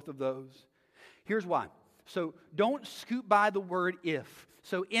circle both of those. Here's why. So don't scoot by the word if.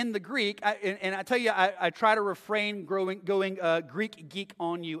 So in the Greek, and I tell you, I try to refrain going Greek geek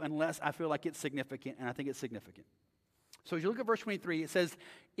on you unless I feel like it's significant, and I think it's significant. So as you look at verse 23, it says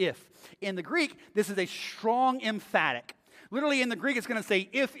if. In the Greek, this is a strong emphatic. Literally in the Greek, it's going to say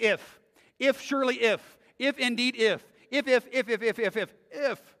if, surely if indeed if. If.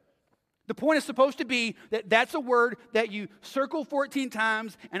 The point is supposed to be that that's a word that you circle 14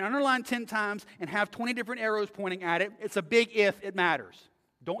 times and underline 10 times and have 20 different arrows pointing at it. It's a big if, it matters.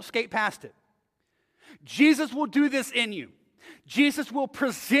 Don't skate past it. Jesus will do this in you. Jesus will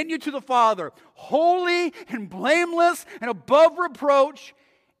present you to the Father, holy and blameless and above reproach,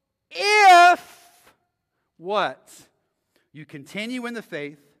 if what? You continue in the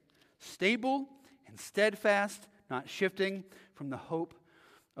faith, stable and steadfast, not shifting from the hope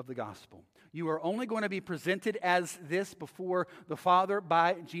of the gospel. You are only going to be presented as this before the Father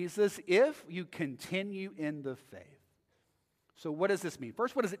by Jesus if you continue in the faith. So what does this mean?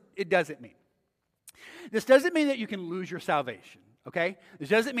 First, what does it doesn't mean? This doesn't mean that you can lose your salvation, okay? This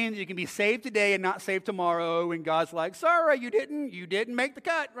doesn't mean that you can be saved today and not saved tomorrow, and God's like, sorry, you didn't make the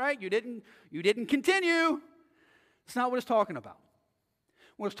cut, right? You didn't continue. It's not what it's talking about.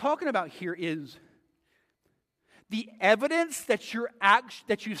 What it's talking about here is the evidence that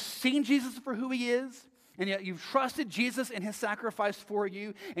you've seen Jesus for who he is, and yet you've trusted Jesus and his sacrifice for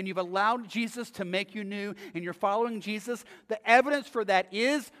you, and you've allowed Jesus to make you new, and you're following Jesus. The evidence for that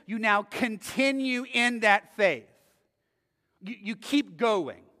is you now continue in that faith. You keep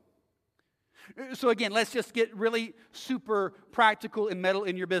going. So again, let's just get really super practical and metal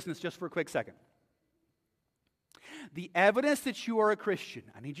in your business just for a quick second. The evidence that you are a Christian,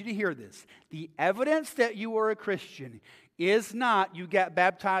 I need you to hear this. The evidence that you are a Christian is not you got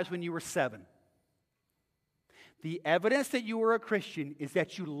baptized when you were 7. The evidence that you are a Christian is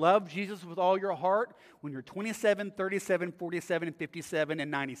that you love Jesus with all your heart when you're 27, 37, 47, and 57,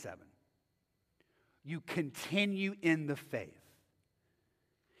 and 97. You continue in the faith.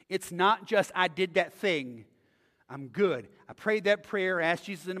 It's not just, I did that thing, I'm good. I prayed that prayer, asked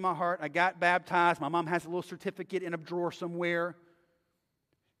Jesus into my heart, I got baptized, my mom has a little certificate in a drawer somewhere.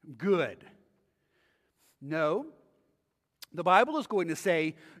 I'm good. No. The Bible is going to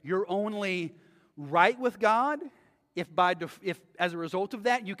say you're only right with God if as a result of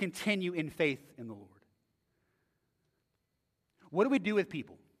that you continue in faith in the Lord. What do we do with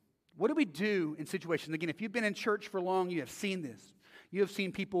people? What do we do in situations? Again, if you've been in church for long, you have seen this. You have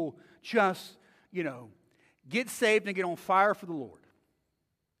seen people just, get saved and get on fire for the Lord.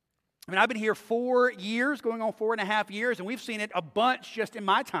 I mean, I've been here 4 years, going on 4.5 years, and we've seen it a bunch just in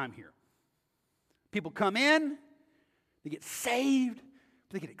my time here. People come in, they get saved,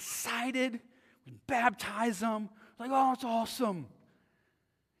 They get excited. We baptize them. Like, oh, it's awesome.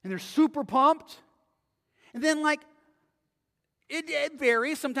 And they're super pumped. And then, like, it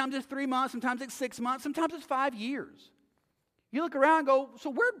varies. Sometimes it's 3 months. Sometimes it's 6 months. Sometimes it's 5 years. You look around and go, so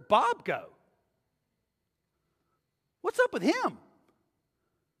where'd Bob go? What's up with him?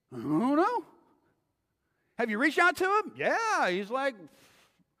 I don't know. Have you reached out to him? Yeah. He's like,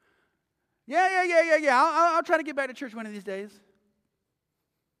 yeah. I'll try to get back to church one of these days.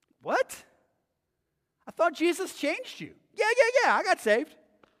 What? I thought Jesus changed you. Yeah. I got saved.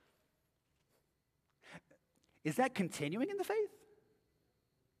 Is that continuing in the faith?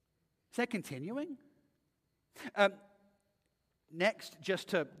 Is that continuing? Next, just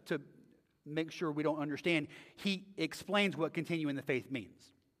to make sure we don't understand, he explains what continue in the faith means.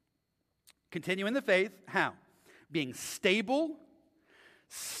 Continue in the faith, how? Being stable,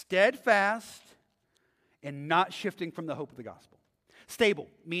 steadfast, and not shifting from the hope of the gospel. Stable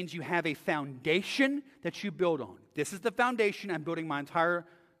means you have a foundation that you build on. This is the foundation I'm building my entire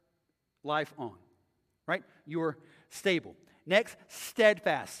life on. Right? You're stable. Next,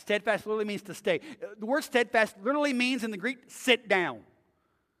 steadfast. Steadfast literally means to stay. The word steadfast literally means in the Greek, sit down.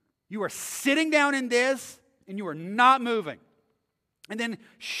 You are sitting down in this, and you are not moving. And then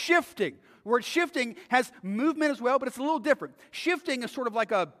shifting. The word shifting has movement as well, but it's a little different. Shifting is sort of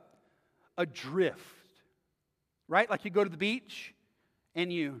like a drift. Right? Like you go to the beach,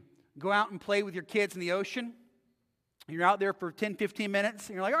 and you go out and play with your kids in the ocean. You're out there for 10, 15 minutes,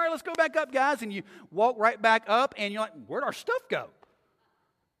 and you're like, all right, let's go back up, guys. And you walk right back up, and you're like, where'd our stuff go?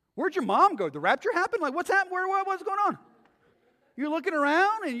 Where'd your mom go? The rapture happened? Like, what's happened? What's going on? You're looking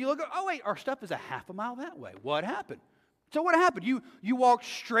around, and you look, oh, wait, our stuff is a half a mile that way. What happened? So what happened? You walked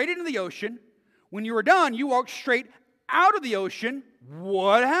straight into the ocean. When you were done, you walked straight out of the ocean.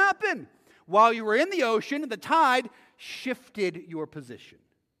 What happened? While you were in the ocean, the tide shifted your position.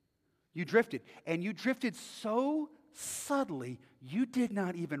 You drifted, and you drifted so subtly, you did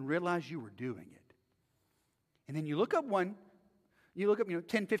not even realize you were doing it. And then you look up 10,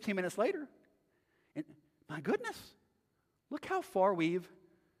 15 minutes later, and my goodness, look how far we've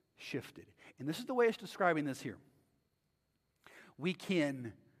shifted. And this is the way it's describing this here. We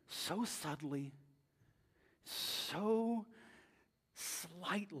can so subtly, so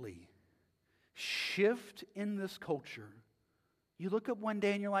slightly shift in this culture. You look up one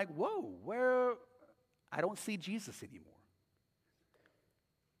day and you're like, whoa, where? I don't see Jesus anymore.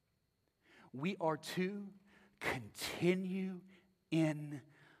 We are to continue in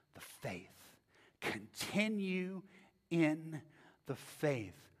the faith. Continue in the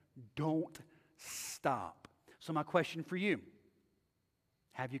faith. Don't stop. So my question for you,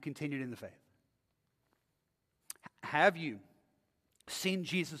 have you continued in the faith? Have you seen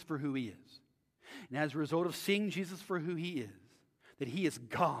Jesus for who he is? And as a result of seeing Jesus for who he is, that he is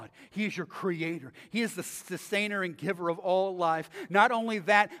God. He is your creator. He is the sustainer and giver of all life. Not only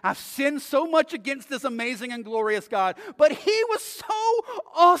that, I've sinned so much against this amazing and glorious God, but he was so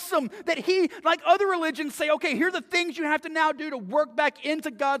awesome that he, like other religions, say, okay, here are the things you have to now do to work back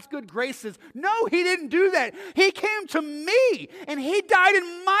into God's good graces. No, he didn't do that. He came to me and he died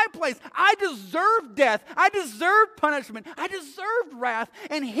in my place. I deserved death. I deserved punishment. I deserved wrath.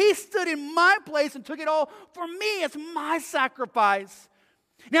 And he stood in my place and took it all for me as my sacrifice.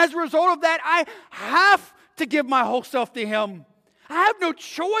 And as a result of that, I have to give my whole self to him. I have no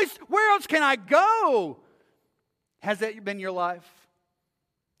choice. Where else can I go? Has that been your life?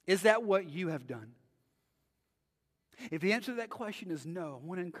 Is that what you have done? If the answer to that question is no, I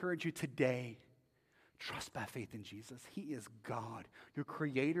want to encourage you today. Trust by faith in Jesus. He is God, your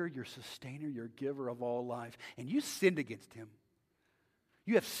creator, your sustainer, your giver of all life. And you sinned against him.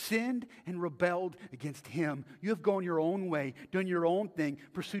 You have sinned and rebelled against him. You have gone your own way, done your own thing,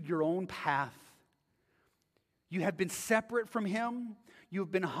 pursued your own path. You have been separate from him. You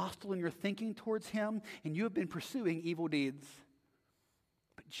have been hostile in your thinking towards him, and you have been pursuing evil deeds.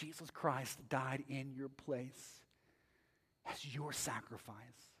 But Jesus Christ died in your place as your sacrifice.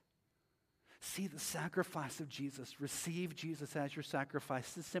 See the sacrifice of Jesus. Receive Jesus as your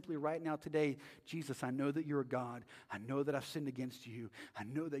sacrifice. This is simply right now today, Jesus, I know that you're a God. I know that I've sinned against you. I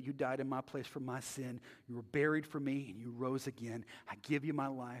know that you died in my place for my sin. You were buried for me and you rose again. I give you my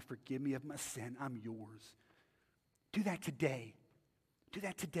life. Forgive me of my sin. I'm yours. Do that today. Do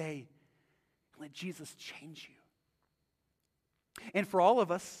that today. Let Jesus change you. And for all of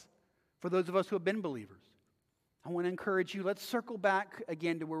us, for those of us who have been believers, I want to encourage you, let's circle back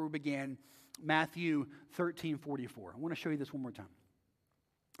again to where we began. Matthew 13:44. I want to show you this one more time.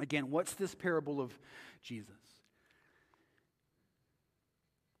 Again, what's this parable of Jesus?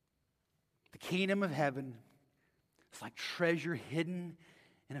 The kingdom of heaven is like treasure hidden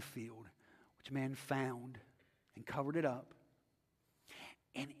in a field, which a man found and covered it up.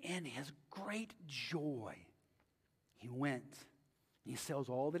 And in his great joy, he went and he sells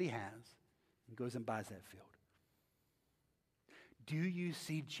all that he has and goes and buys that field. Do you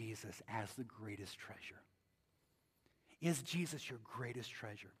see Jesus as the greatest treasure? Is Jesus your greatest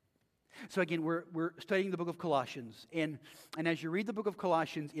treasure? So again, we're studying the book of Colossians. And as you read the book of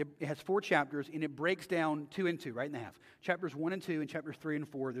Colossians, it has 4 chapters, and it breaks down 2 and 2, right in the half. Chapters 1 and 2, and chapters 3 and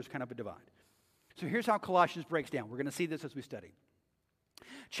 4, there's kind of a divide. So here's how Colossians breaks down. We're going to see this as we study.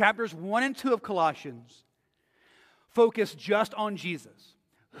 Chapters 1 and 2 of Colossians focus just on Jesus.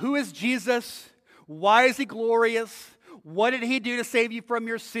 Who is Jesus? Why is he glorious? What did he do to save you from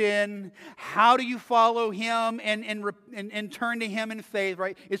your sin? How do you follow him and turn to him in faith,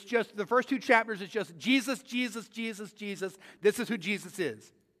 right? It's just, the first 2 chapters is just Jesus, Jesus, Jesus, Jesus. This is who Jesus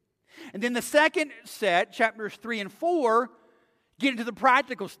is. And then the second set, chapters 3 and 4, get into the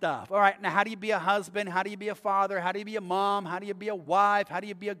practical stuff. All right, now how do you be a husband? How do you be a father? How do you be a mom? How do you be a wife? How do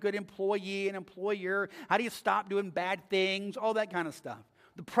you be a good employee, an employer? How do you stop doing bad things? All that kind of stuff.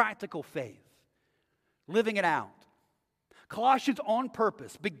 The practical faith. Living it out. Colossians on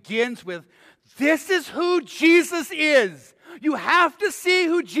purpose begins with, this is who Jesus is. You have to see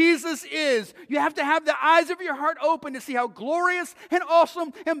who Jesus is. You have to have the eyes of your heart open to see how glorious and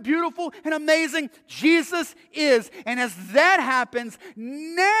awesome and beautiful and amazing Jesus is. And as that happens,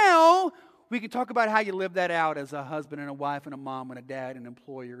 now we can talk about how you live that out as a husband and a wife and a mom and a dad and an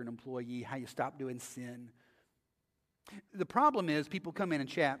employer and employee, how you stop doing sin. The problem is people come in and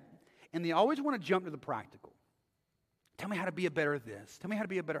chat, and they always want to jump to the practical. Tell me how to be a better this. Tell me how to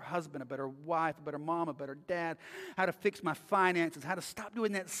be a better husband, a better wife, a better mom, a better dad. How to fix my finances. How to stop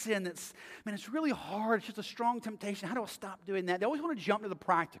doing that sin that's, it's really hard. It's just a strong temptation. How do I stop doing that? They always want to jump to the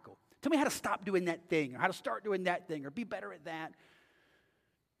practical. Tell me how to stop doing that thing, or how to start doing that thing, or be better at that.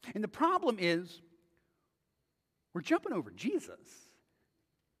 And the problem is, we're jumping over Jesus.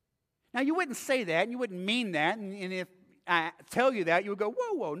 Now, you wouldn't say that, and you wouldn't mean that, and if I tell you that, you would go,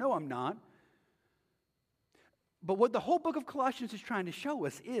 whoa, no, I'm not. But what the whole book of Colossians is trying to show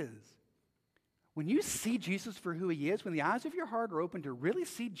us is, when you see Jesus for who he is, when the eyes of your heart are open to really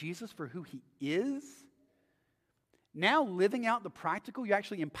see Jesus for who he is, now living out the practical, you're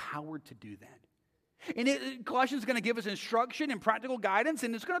actually empowered to do that. And Colossians is going to give us instruction and practical guidance,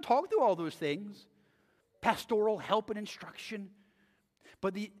 and it's going to talk through all those things. Pastoral help and instruction.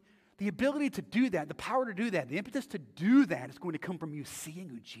 But the ability to do that, the power to do that, the impetus to do that is going to come from you seeing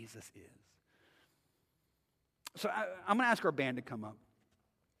who Jesus is. So I'm going to ask our band to come up.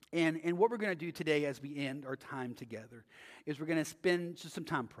 And what we're going to do today as we end our time together is we're going to spend just some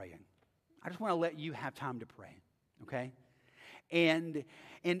time praying. I just want to let you have time to pray, okay? And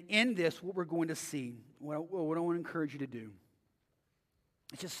in this, what we're going to see, what I want to encourage you to do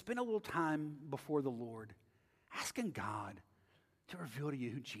is just spend a little time before the Lord, asking God to reveal to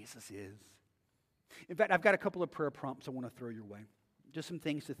you who Jesus is. In fact, I've got a couple of prayer prompts I want to throw your way. Just some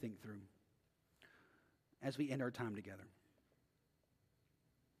things to think through as we end our time together.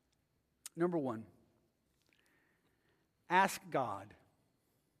 Number 1, ask God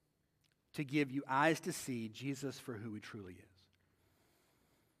to give you eyes to see Jesus for who he truly is.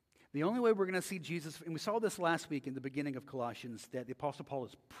 The only way we're going to see Jesus, and we saw this last week in the beginning of Colossians, that the Apostle Paul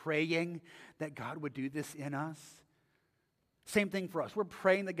is praying that God would do this in us. Same thing for us. We're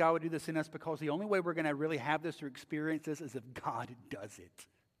praying that God would do this in us because the only way we're going to really have this or experience this is if God does it,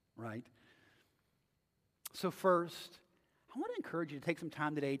 right? So first, I want to encourage you to take some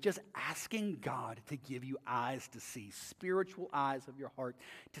time today just asking God to give you eyes to see, spiritual eyes of your heart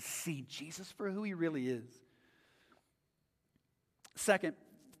to see Jesus for who he really is. Second,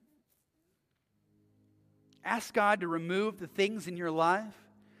 ask God to remove the things in your life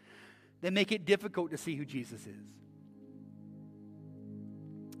that make it difficult to see who Jesus is.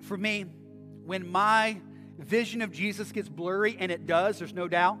 For me, when my vision of Jesus gets blurry, and it does, there's no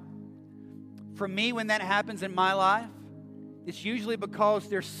doubt. For me, when that happens in my life, it's usually because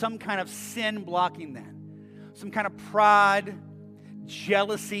there's some kind of sin blocking that. Some kind of pride,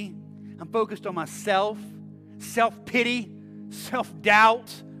 jealousy. I'm focused on myself, self-pity,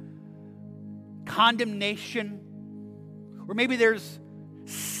 self-doubt, condemnation. Or maybe there's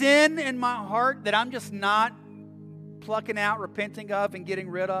sin in my heart that I'm just not plucking out, repenting of, and getting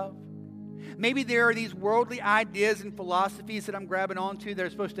rid of. Maybe there are these worldly ideas and philosophies that I'm grabbing onto that are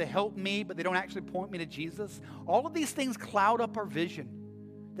supposed to help me, but they don't actually point me to Jesus. All of these things cloud up our vision.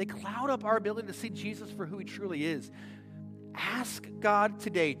 They cloud up our ability to see Jesus for who he truly is. Ask God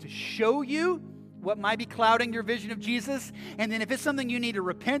today to show you what might be clouding your vision of Jesus, and then if it's something you need to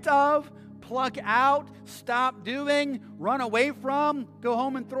repent of, pluck out, stop doing, run away from, go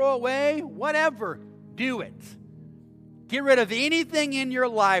home and throw away, whatever, do it. Get rid of anything in your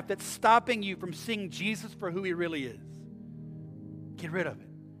life that's stopping you from seeing Jesus for who he really is. Get rid of it.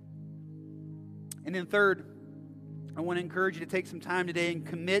 And then third, I want to encourage you to take some time today and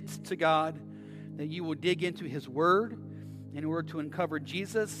commit to God that you will dig into his word in order to uncover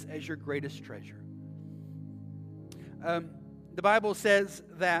Jesus as your greatest treasure. The Bible says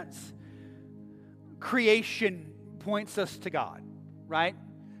that creation points us to God, right?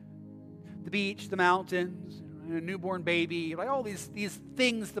 The beach, the mountains, a newborn baby, like all these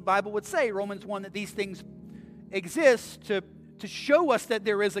things the Bible would say, Romans 1, that these things exist to show us that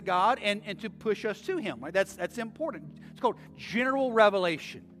there is a God and to push us to him, right? That's important. It's called general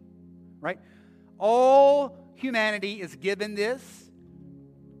revelation, right? All humanity is given this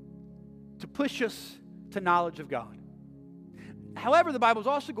to push us to knowledge of God. However, the Bible is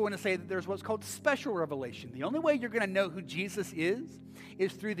also going to say that there's what's called special revelation. The only way you're going to know who Jesus is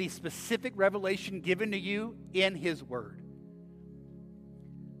through the specific revelation given to you in his word.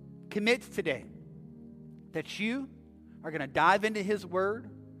 Commit today that you are going to dive into his word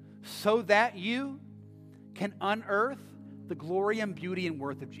so that you can unearth the glory and beauty and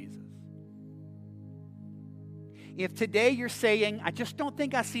worth of Jesus. If today you're saying, I just don't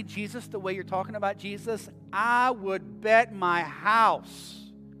think I see Jesus the way you're talking about Jesus, I would bet my house,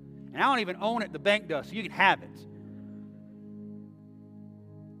 and I don't even own it, the bank does, so you can have it.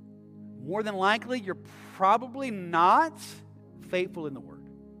 More than likely, you're probably not faithful in the word.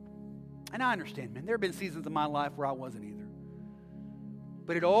 And I understand, man, there have been seasons of my life where I wasn't either.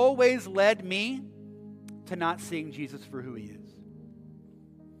 But it always led me to not seeing Jesus for who he is.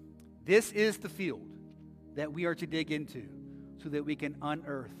 This is the field that we are to dig into so that we can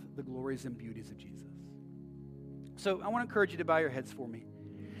unearth the glories and beauties of Jesus. So I want to encourage you to bow your heads for me.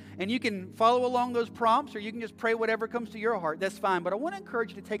 And you can follow along those prompts, or you can just pray whatever comes to your heart. That's fine. But I want to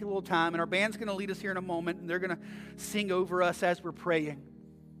encourage you to take a little time, and our band's going to lead us here in a moment, and they're going to sing over us as we're praying.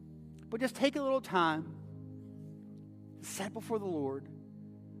 But just take a little time, sit before the Lord,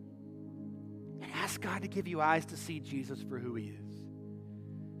 and ask God to give you eyes to see Jesus for who he is.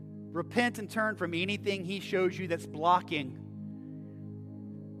 Repent and turn from anything he shows you that's blocking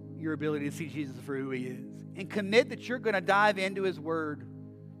your ability to see Jesus for who he is. And commit that you're going to dive into his word.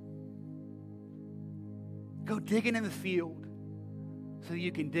 Go digging in the field so that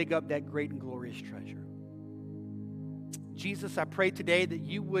you can dig up that great and glorious treasure. Jesus, I pray today that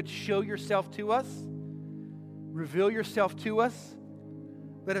you would show yourself to us, reveal yourself to us.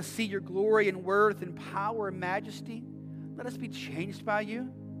 Let us see your glory and worth and power and majesty. Let us be changed by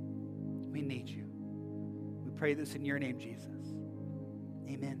you. We need you. We pray this in your name, Jesus.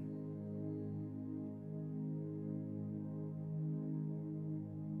 Amen.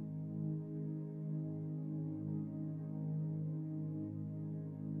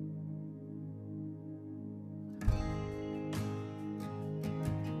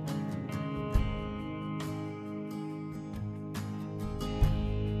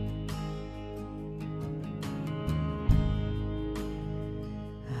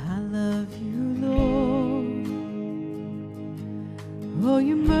 Oh,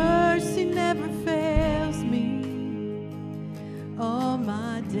 your mercy never fails me. All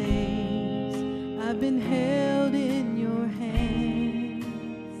my days I've been held in your hands.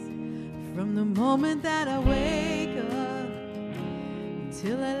 From the moment that I wake up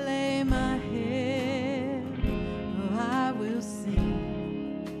until I lay my head, oh, I will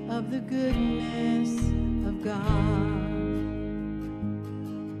sing of the goodness of God.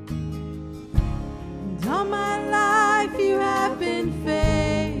 And all my life you have been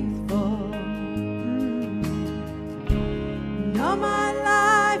faithful. And all my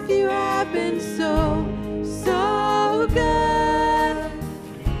life you have been so, so good.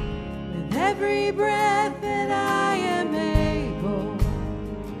 With every breath that I am able,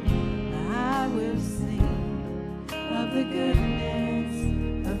 I will sing of the goodness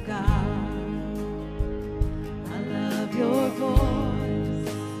of God. I love your voice.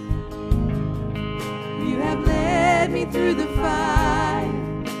 You have led me through the fire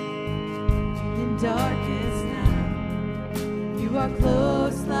in darkest night. You are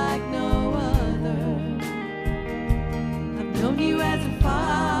close like no other. I've known you as a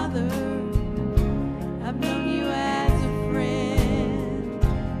father. I've known you as a friend.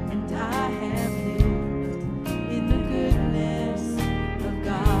 And I have lived in the goodness of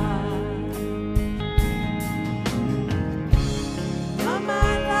God. All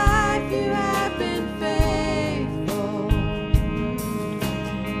my life you have been faithful.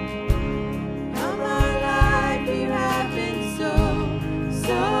 All my life you have been so,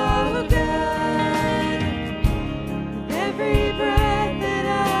 so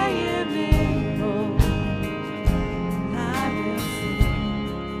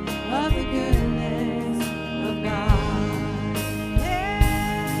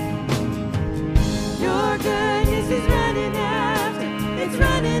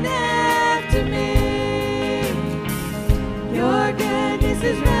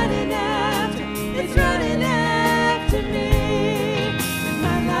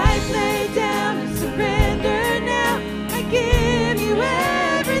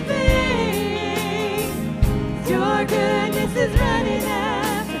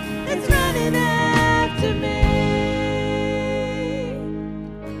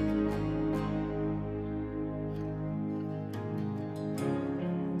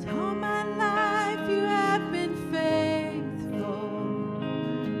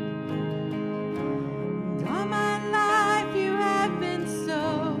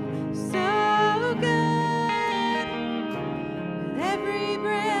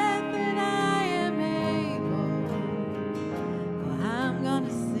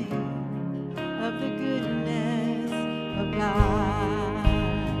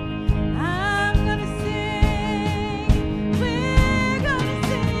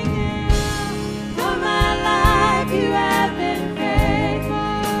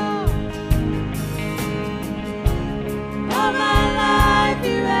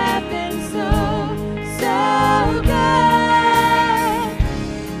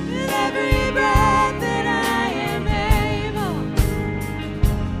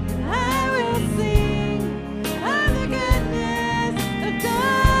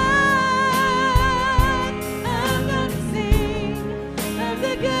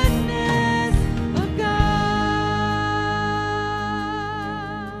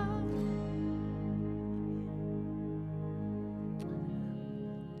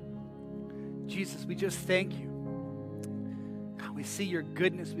Jesus, we just thank you. God, we see your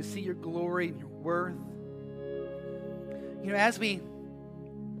goodness. We see your glory and your worth. As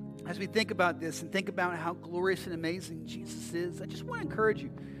we think about this and think about how glorious and amazing Jesus is, I just want to encourage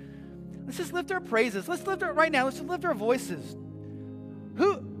you. Let's just lift our praises. Let's lift our voices.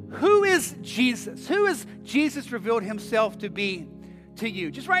 Who is Jesus? Who has Jesus revealed himself to be to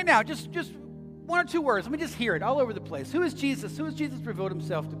you? Just right now, just one or two words. Let me just hear it all over the place. Who is Jesus? Who has Jesus revealed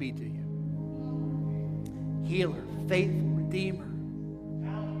himself to be to you? Healer, faithful, redeemer.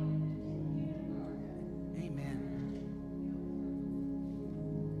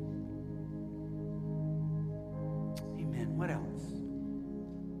 What else?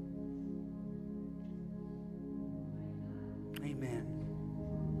 Amen.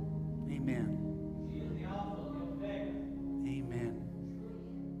 Amen. Amen.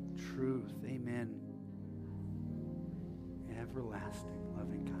 Truth. Amen. Everlasting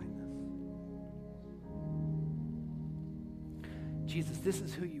loving kindness. Jesus, this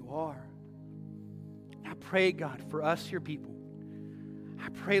is who you are. I pray, God, for us, your people. I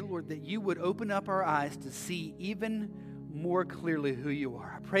pray, Lord, that you would open up our eyes to see even more clearly who you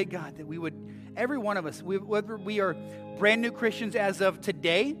are. I pray, God, that we would, every one of us, whether we are brand new Christians as of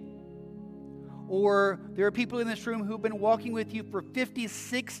today, or there are people in this room who've been walking with you for 50,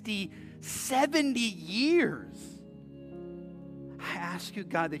 60, 70 years, I ask you,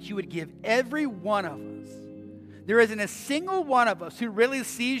 God, that you would give every one of us. There isn't a single one of us who really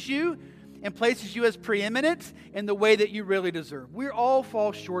sees you and places you as preeminent in the way that you really deserve. We all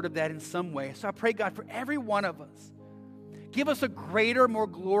fall short of that in some way. So I pray, God, for every one of us, give us a greater, more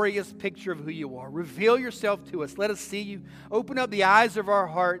glorious picture of who you are. Reveal yourself to us. Let us see you. Open up the eyes of our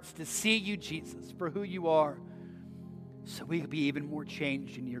hearts to see you, Jesus, for who you are, so we can be even more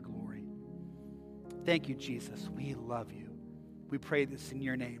changed in your glory. Thank you, Jesus. We love you. We pray this in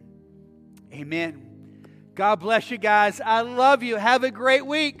your name. Amen. God bless you guys. I love you. Have a great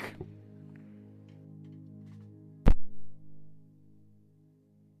week.